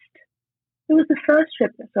the first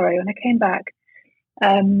trip. Sorry, when I came back,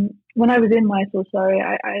 when I was in Mysore,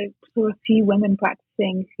 I saw a few women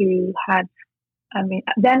practicing who had,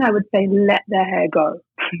 then I would say let their hair go.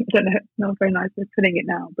 I don't know, not very nice way of putting it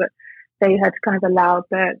now, but they had kind of allowed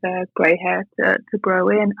their grey hair to grow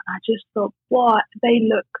in. And I just thought, what, they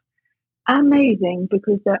look amazing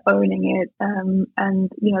because they're owning it,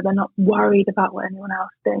 and they're not worried about what anyone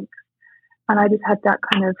else thinks. And I just had that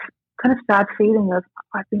kind of sad feeling of,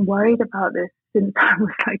 I've been worried about this since I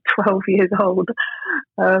was like 12 years old.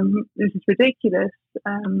 This is ridiculous.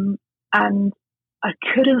 And I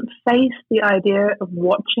couldn't face the idea of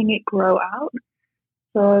watching it grow out.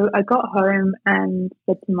 So I got home and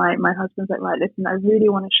said to my husband, like, right, listen, I really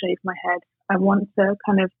want to shave my head. I want to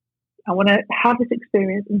have this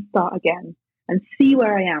experience and start again and see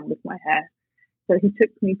where I am with my hair. So he took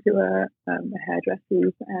me to a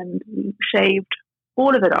hairdresser's and we shaved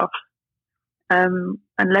all of it off.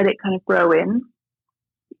 and let it kind of grow in.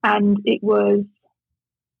 And it was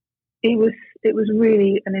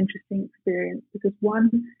really an interesting experience because one,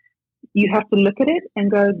 you have to look at it and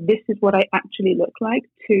go, this is what I actually look like.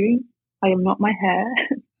 Two, I am not my hair.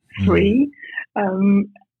 Three,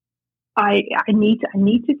 I need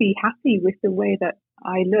to be happy with the way that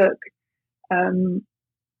I look.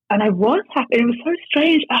 And I was happy. It was so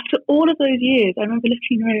strange. After all of those years, I remember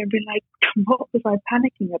looking around and being like, what was I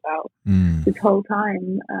panicking about this whole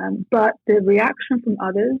time? But the reaction from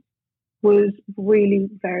others was really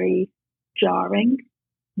very jarring.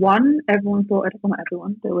 One, everyone thought, well, not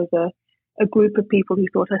everyone, there was a group of people who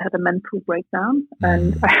thought I had a mental breakdown.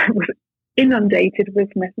 And I was inundated with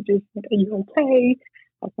messages like, are you okay?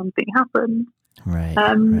 Has something happened? Right,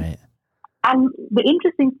 right. And the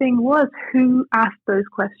interesting thing was who asked those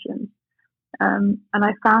questions. And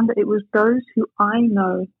I found that it was those who I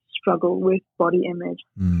know struggle with body image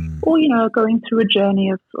or, going through a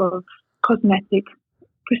journey of cosmetic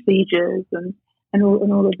procedures and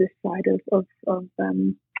all of this side of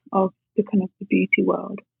the kind of the beauty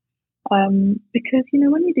world. Because,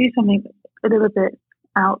 when you do something a little bit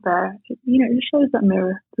out there, it shows that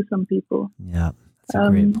mirror to some people. Yeah. That's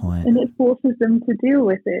a great point. And it forces them to deal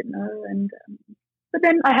with it, And but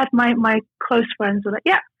then I had my close friends were like,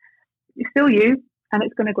 "Yeah, it's still you, and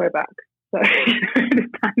it's going to grow back." So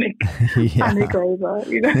panic over.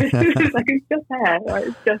 It's like it's just hair, right?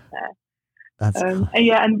 It's just hair. That's cool.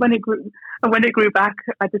 And when it grew back,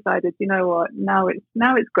 I decided, you know what? Now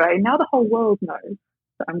it's grey. Now the whole world knows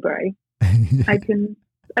that I'm grey. I can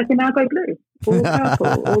now go blue or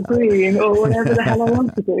purple or green or whatever the hell I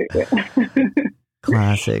want to do.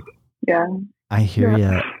 Classic. Yeah. I hear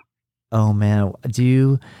you. Oh man. I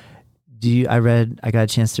got a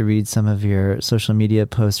chance to read some of your social media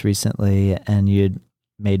posts recently, and you'd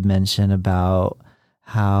made mention about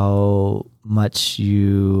how much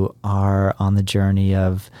you are on the journey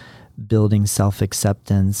of building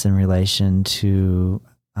self-acceptance in relation to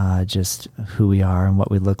just who we are and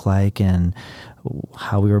what we look like and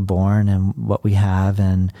how we were born and what we have.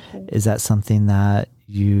 And is that something that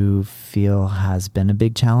you feel has been a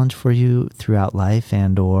big challenge for you throughout life,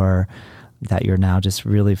 and or that you're now just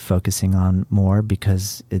really focusing on more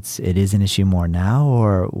because it is an issue more now?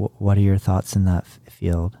 Or what are your thoughts in that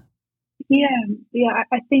field? Yeah.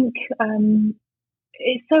 I think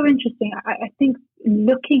it's so interesting. I think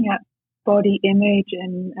looking at body image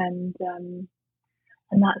and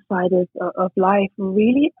that side of life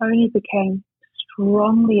really only became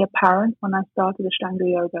strongly apparent when I started Ashtanga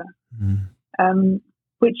yoga,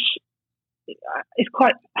 which is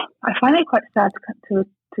I find it quite sad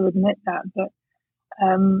to admit that, but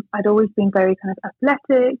I'd always been very kind of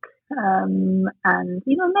athletic, and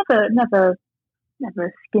never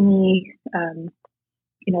a skinny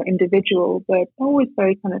individual, but always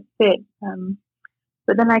very kind of fit.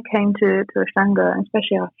 But then I came to Ashtanga, and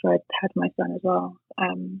especially after I'd had my son as well,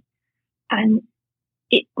 and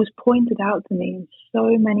it was pointed out to me in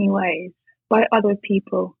so many ways by other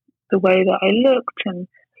people, the way that I looked and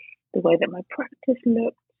the way that my practice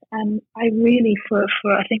looked. And I really, for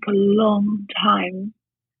I think a long time,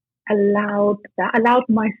 allowed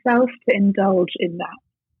myself to indulge in that.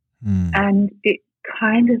 And it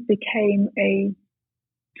kind of became a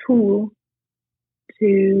tool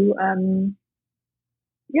to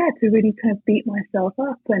really kind of beat myself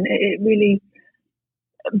up. And it really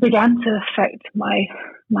began to affect my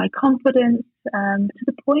confidence, to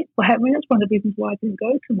the point where, that's one of the reasons why I didn't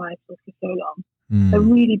go to Mysore for so long. I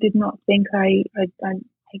really did not think I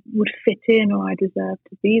would fit in or I deserved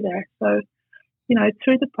to be there. So,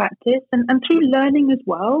 through the practice and through learning as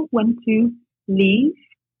well when to leave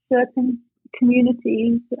certain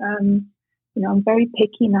communities, I'm very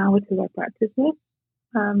picky now with who I practice with.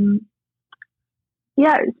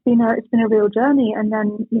 It's been a real journey. And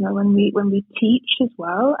then, when we teach as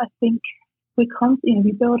well, I think we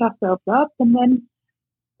we build ourselves up, and then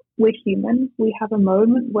we're human. We have a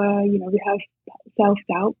moment where, we have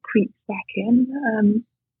self-doubt creeps back in.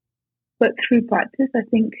 But through practice, I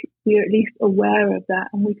think we're at least aware of that,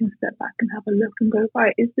 and we can step back and have a look and go,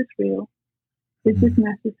 right, is this real? Is this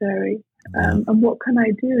necessary? And what can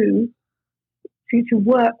I do to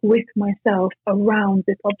work with myself around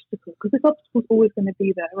this obstacle? Because this obstacle is always going to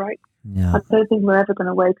be there, right? Yeah. I don't think we're ever going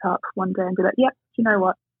to wake up one day and be like, yeah, you know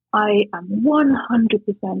what? I am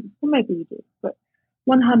 100%, well, maybe we do, but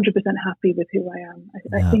 100% happy with who I am.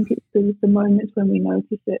 I think it's the moments when we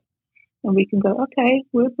notice it and we can go, okay,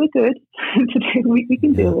 we're good. Today we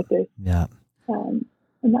can deal with this. Yeah. And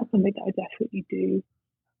that's something that I definitely do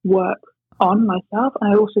work on myself.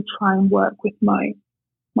 And I also try and work with my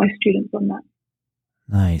students on that.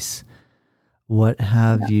 Nice. What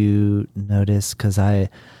have you noticed? Because I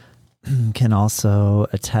can also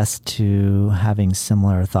attest to having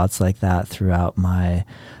similar thoughts like that throughout my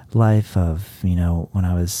life of, when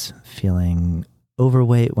I was feeling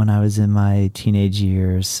overweight when I was in my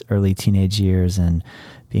early teenage years, and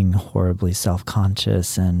being horribly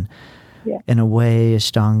self-conscious. And in a way,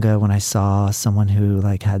 Ashtanga, when I saw someone who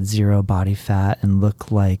like had zero body fat and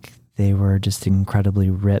looked like they were just incredibly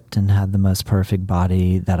ripped and had the most perfect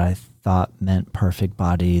body that I thought meant perfect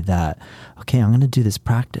body, that, okay, I'm going to do this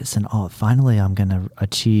practice and finally I'm going to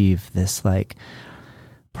achieve this like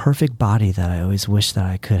perfect body that I always wished that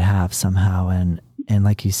I could have somehow. And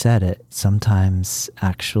like you said, it sometimes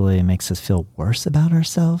actually makes us feel worse about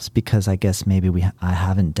ourselves, because I guess maybe I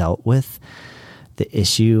haven't dealt with the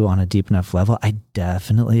issue on a deep enough level. I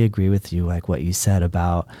definitely agree with you, like what you said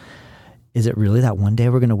about, is it really that one day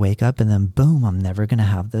we're going to wake up and then boom, I'm never going to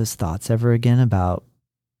have those thoughts ever again about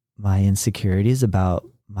my insecurities about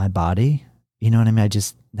my body? You know what I mean?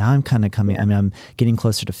 Now I'm kind of coming, I'm getting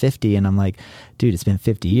closer to 50 and I'm like, dude, it's been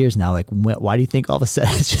 50 years now. Like, why do you think all of a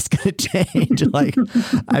sudden it's just going to change? Like,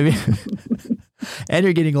 I mean, and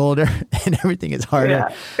you're getting older and everything is harder.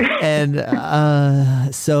 Yeah.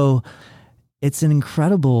 And so it's an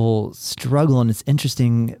incredible struggle, and it's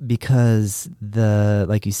interesting because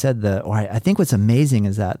like you said, I think what's amazing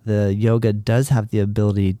is that the yoga does have the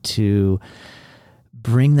ability to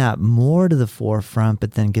bring that more to the forefront,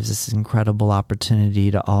 but then gives us this incredible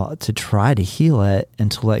opportunity to try to heal it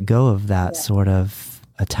and to let go of that sort of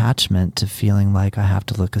attachment to feeling like I have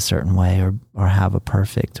to look a certain way or have a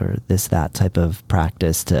perfect or that type of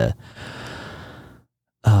practice to.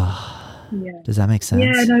 Does that make sense?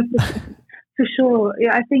 Yeah, no, for sure.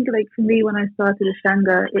 Yeah, I think like for me, when I started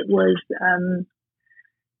Ashtanga, it was,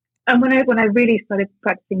 and when I really started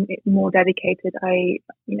practicing it more dedicated, I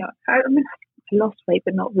lost weight,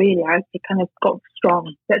 but not really. I kind of got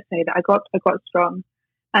strong. Let's say that I got strong,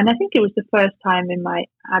 and I think it was the first time in my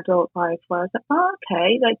adult life where I was like, oh,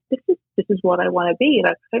 okay, like this is what I want to be.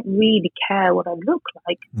 Like I don't really care what I look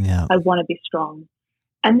like. Yeah. I want to be strong,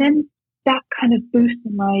 and then that kind of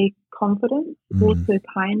boosted my confidence. Also,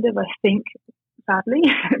 kind of, I think, sadly,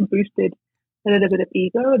 boosted a little bit of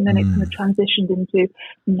ego, and then it kind of transitioned into,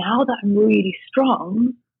 now that I'm really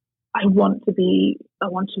strong, I want to be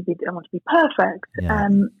perfect.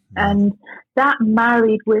 And that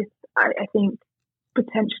married with, I think,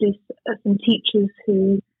 potentially some teachers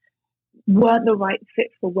who weren't the right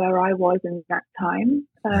fit for where I was in that time.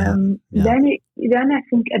 Then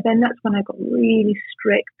that's when I got really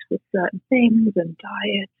strict with certain things and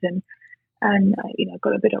diets and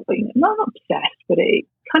got a bit of, not obsessed, but it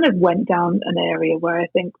kind of went down an area where I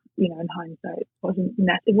think, in hindsight, it wasn't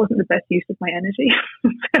the best use of my energy.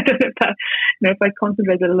 I don't know if that, if I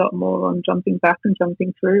concentrated a lot more on jumping back and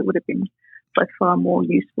jumping through, it would have been by far more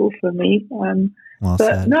useful for me. Well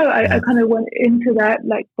said. No, I kind of went into that,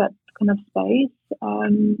 like that kind of space.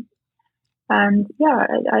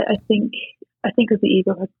 I think as the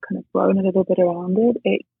ego has kind of grown a little bit around it,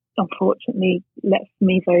 it unfortunately left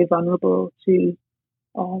me very vulnerable to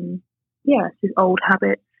old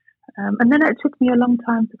habits, and then it took me a long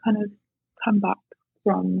time to kind of come back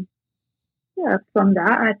from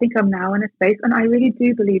that. I think I'm now in a space, and I really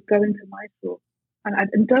do believe go into Mysore, and I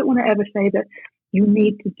don't want to ever say that you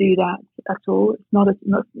need to do that at all. It's not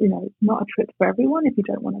a trip for everyone if you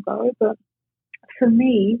don't want to go, but for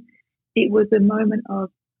me it was a moment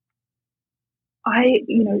of I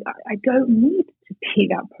don't need to be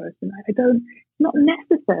that person. It's not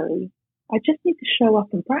necessary. I just need to show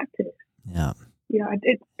up and practice. Yeah.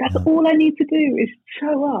 That's all I need to do is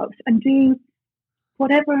show up and do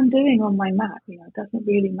whatever I'm doing on my mat. It doesn't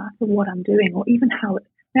really matter what I'm doing or even how it.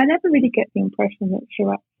 I never really get the impression that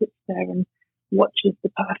Sharat sits there and watches the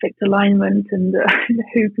perfect alignment and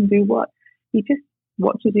who can do what. You just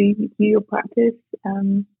watches you do your practice,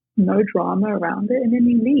 no drama around it, and then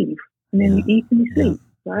you leave. And then you eat and you sleep,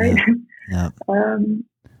 right? Yeah.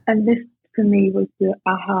 And this, for me, was the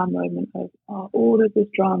aha moment of all of this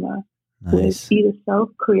drama was either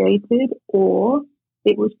self-created or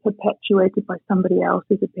it was perpetuated by somebody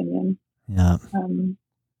else's opinion. Yeah.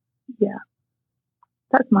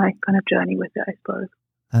 That's my kind of journey with it, I suppose.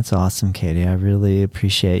 That's awesome, Katie. I really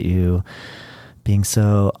appreciate you being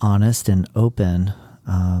so honest and open.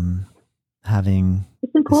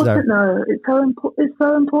 It's important, though. It's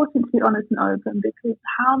so important to be honest and open, because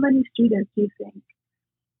how many students do you think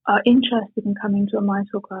are interested in coming to a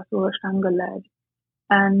Mysore class or Ashtanga led,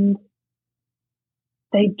 and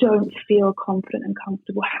they don't feel confident and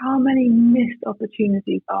comfortable? How many missed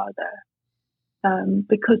opportunities are there?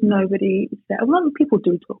 Because nobody said. Well, people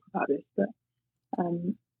do talk about this, but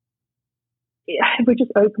if we're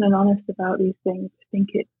just open and honest about these things, I think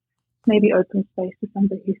it maybe opens space to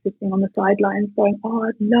somebody who's sitting on the sidelines going, oh,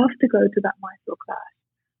 I'd love to go to that Mysore class,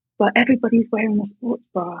 but everybody's wearing a sports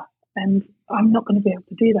bra and I'm not going to be able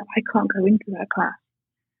to do that. I can't go into that class.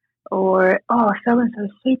 Or, oh, so-and-so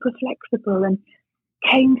is super flexible and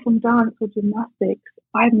came from dance or gymnastics.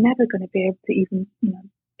 I'm never going to be able to even,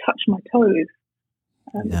 touch my toes.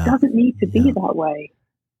 It doesn't need to be that way.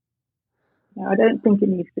 No, I don't think it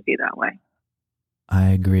needs to be that way. I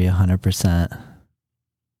agree 100%.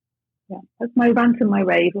 Yeah, that's my rant and my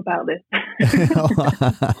rave about this.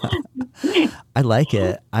 I like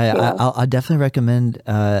it. I'll definitely recommend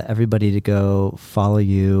everybody to go follow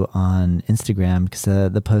you on Instagram, because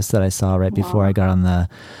the post that I saw right before I got on the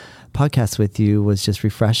podcast with you was just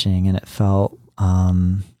refreshing, and it felt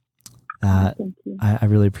that I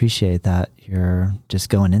really appreciate that you're just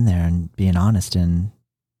going in there and being honest and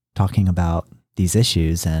talking about these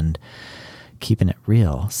issues and keeping it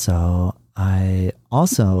real. So I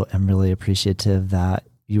also am really appreciative that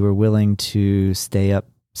you were willing to stay up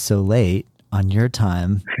so late on your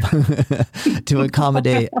time to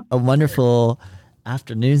accommodate a wonderful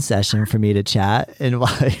afternoon session for me to chat. And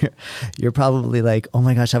while you're probably like, oh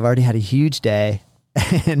my gosh, I've already had a huge day,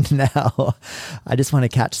 and now I just want to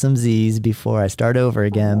catch some Z's before I start over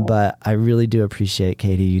again. But I really do appreciate,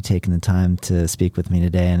 Katie, you taking the time to speak with me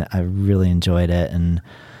today, and I really enjoyed it. And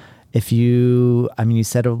you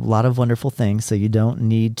said a lot of wonderful things, so you don't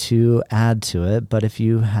need to add to it. But if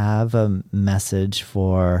you have a message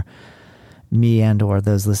for me and or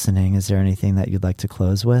those listening, is there anything that you'd like to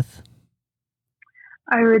close with?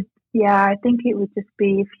 I think it would just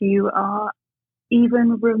be, if you are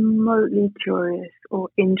even remotely curious or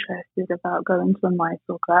interested about going to a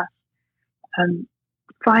Mysore class,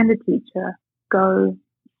 find a teacher, go,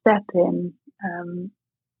 step in.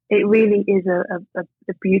 It really is a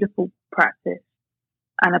beautiful practice,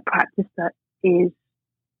 and a practice that is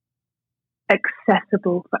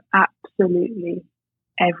accessible for absolutely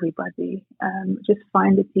everybody. Just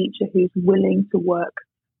find a teacher who's willing to work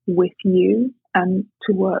with you and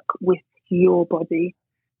to work with your body.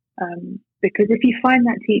 Because if you find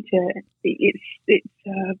that teacher, it's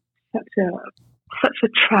such a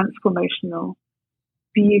transformational,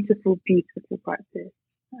 beautiful practice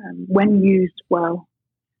when used well.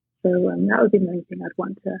 So that would be the only thing I'd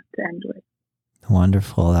want to end with.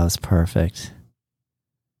 Wonderful. That was perfect.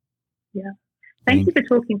 Yeah. Thank you for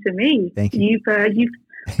talking to me. Thank you. You've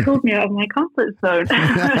pulled me out of my comfort zone.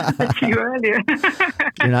 I said to you earlier.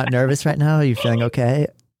 You're not nervous right now? Are you feeling okay?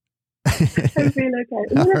 I feel okay.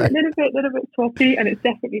 A little bit sweaty, and it's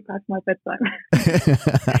definitely past my bedtime.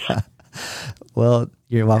 Well,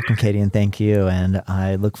 you're welcome, Katie, and thank you. And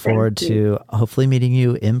I look forward to hopefully meeting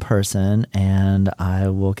you in person, and I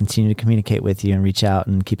will continue to communicate with you and reach out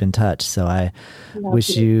and keep in touch. So I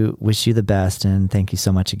wish you the best, and thank you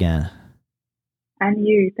so much again. And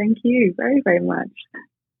you, thank you very, very much.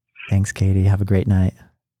 Thanks, Katie. Have a great night.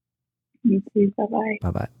 You too. Bye-bye.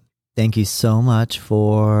 Bye-bye. Thank you so much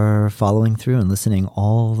for following through and listening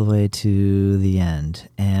all the way to the end.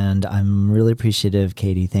 And I'm really appreciative,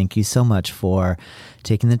 Katie. Thank you so much for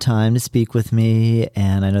taking the time to speak with me.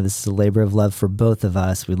 And I know this is a labor of love for both of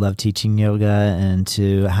us. We love teaching yoga, and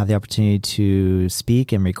to have the opportunity to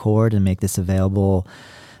speak and record and make this available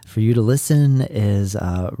for you to listen is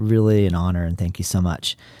really an honor. And thank you so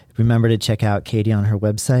much. Remember to check out Katie on her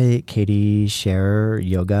website,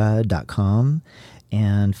 katieschereryoga.com.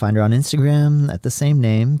 And find her on Instagram at the same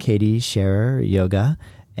name, Katie Scherer Yoga,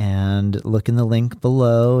 and look in the link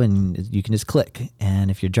below, and you can just click. And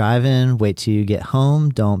if you're driving, wait till you get home.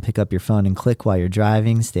 Don't pick up your phone and click while you're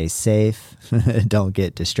driving. Stay safe. Don't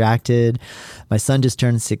get distracted. My son just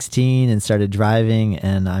turned 16 and started driving,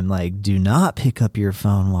 and I'm like, do not pick up your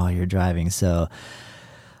phone while you're driving. So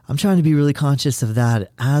I'm trying to be really conscious of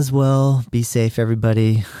that as well. Be safe,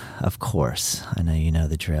 everybody. Of course, I know you know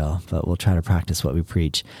the drill, but we'll try to practice what we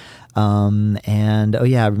preach.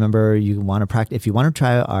 Remember, you want to practice. If you want to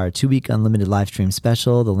try our 2-week unlimited live stream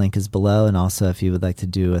special, the link is below. And also, if you would like to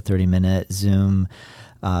do a 30-minute Zoom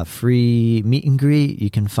free meet and greet, you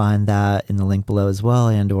can find that in the link below as well,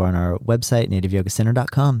 and or on our website,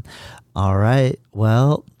 nativeyogacenter.com. All right.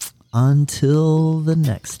 Well, until the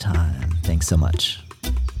next time. Thanks so much.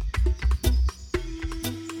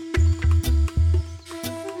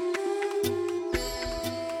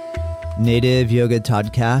 Native Yoga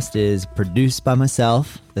Toddcast is produced by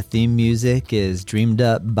myself. The theme music is dreamed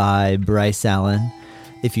up by Bryce Allen.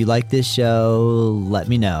 If you like this show, let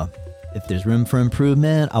me know. If there's room for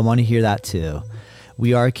improvement, I want to hear that too.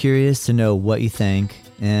 We are curious to know what you think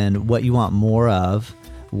and what you want more of.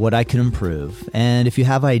 what I could improve. And if you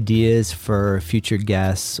have ideas for future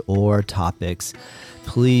guests or topics,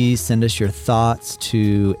 please send us your thoughts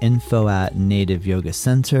to info@Native Yoga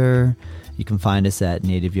Center. You can find us at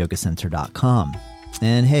nativeyogacenter.com.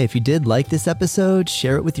 And hey, if you did like this episode,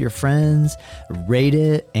 share it with your friends, rate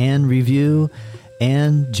it and review,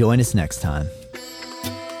 and join us next time.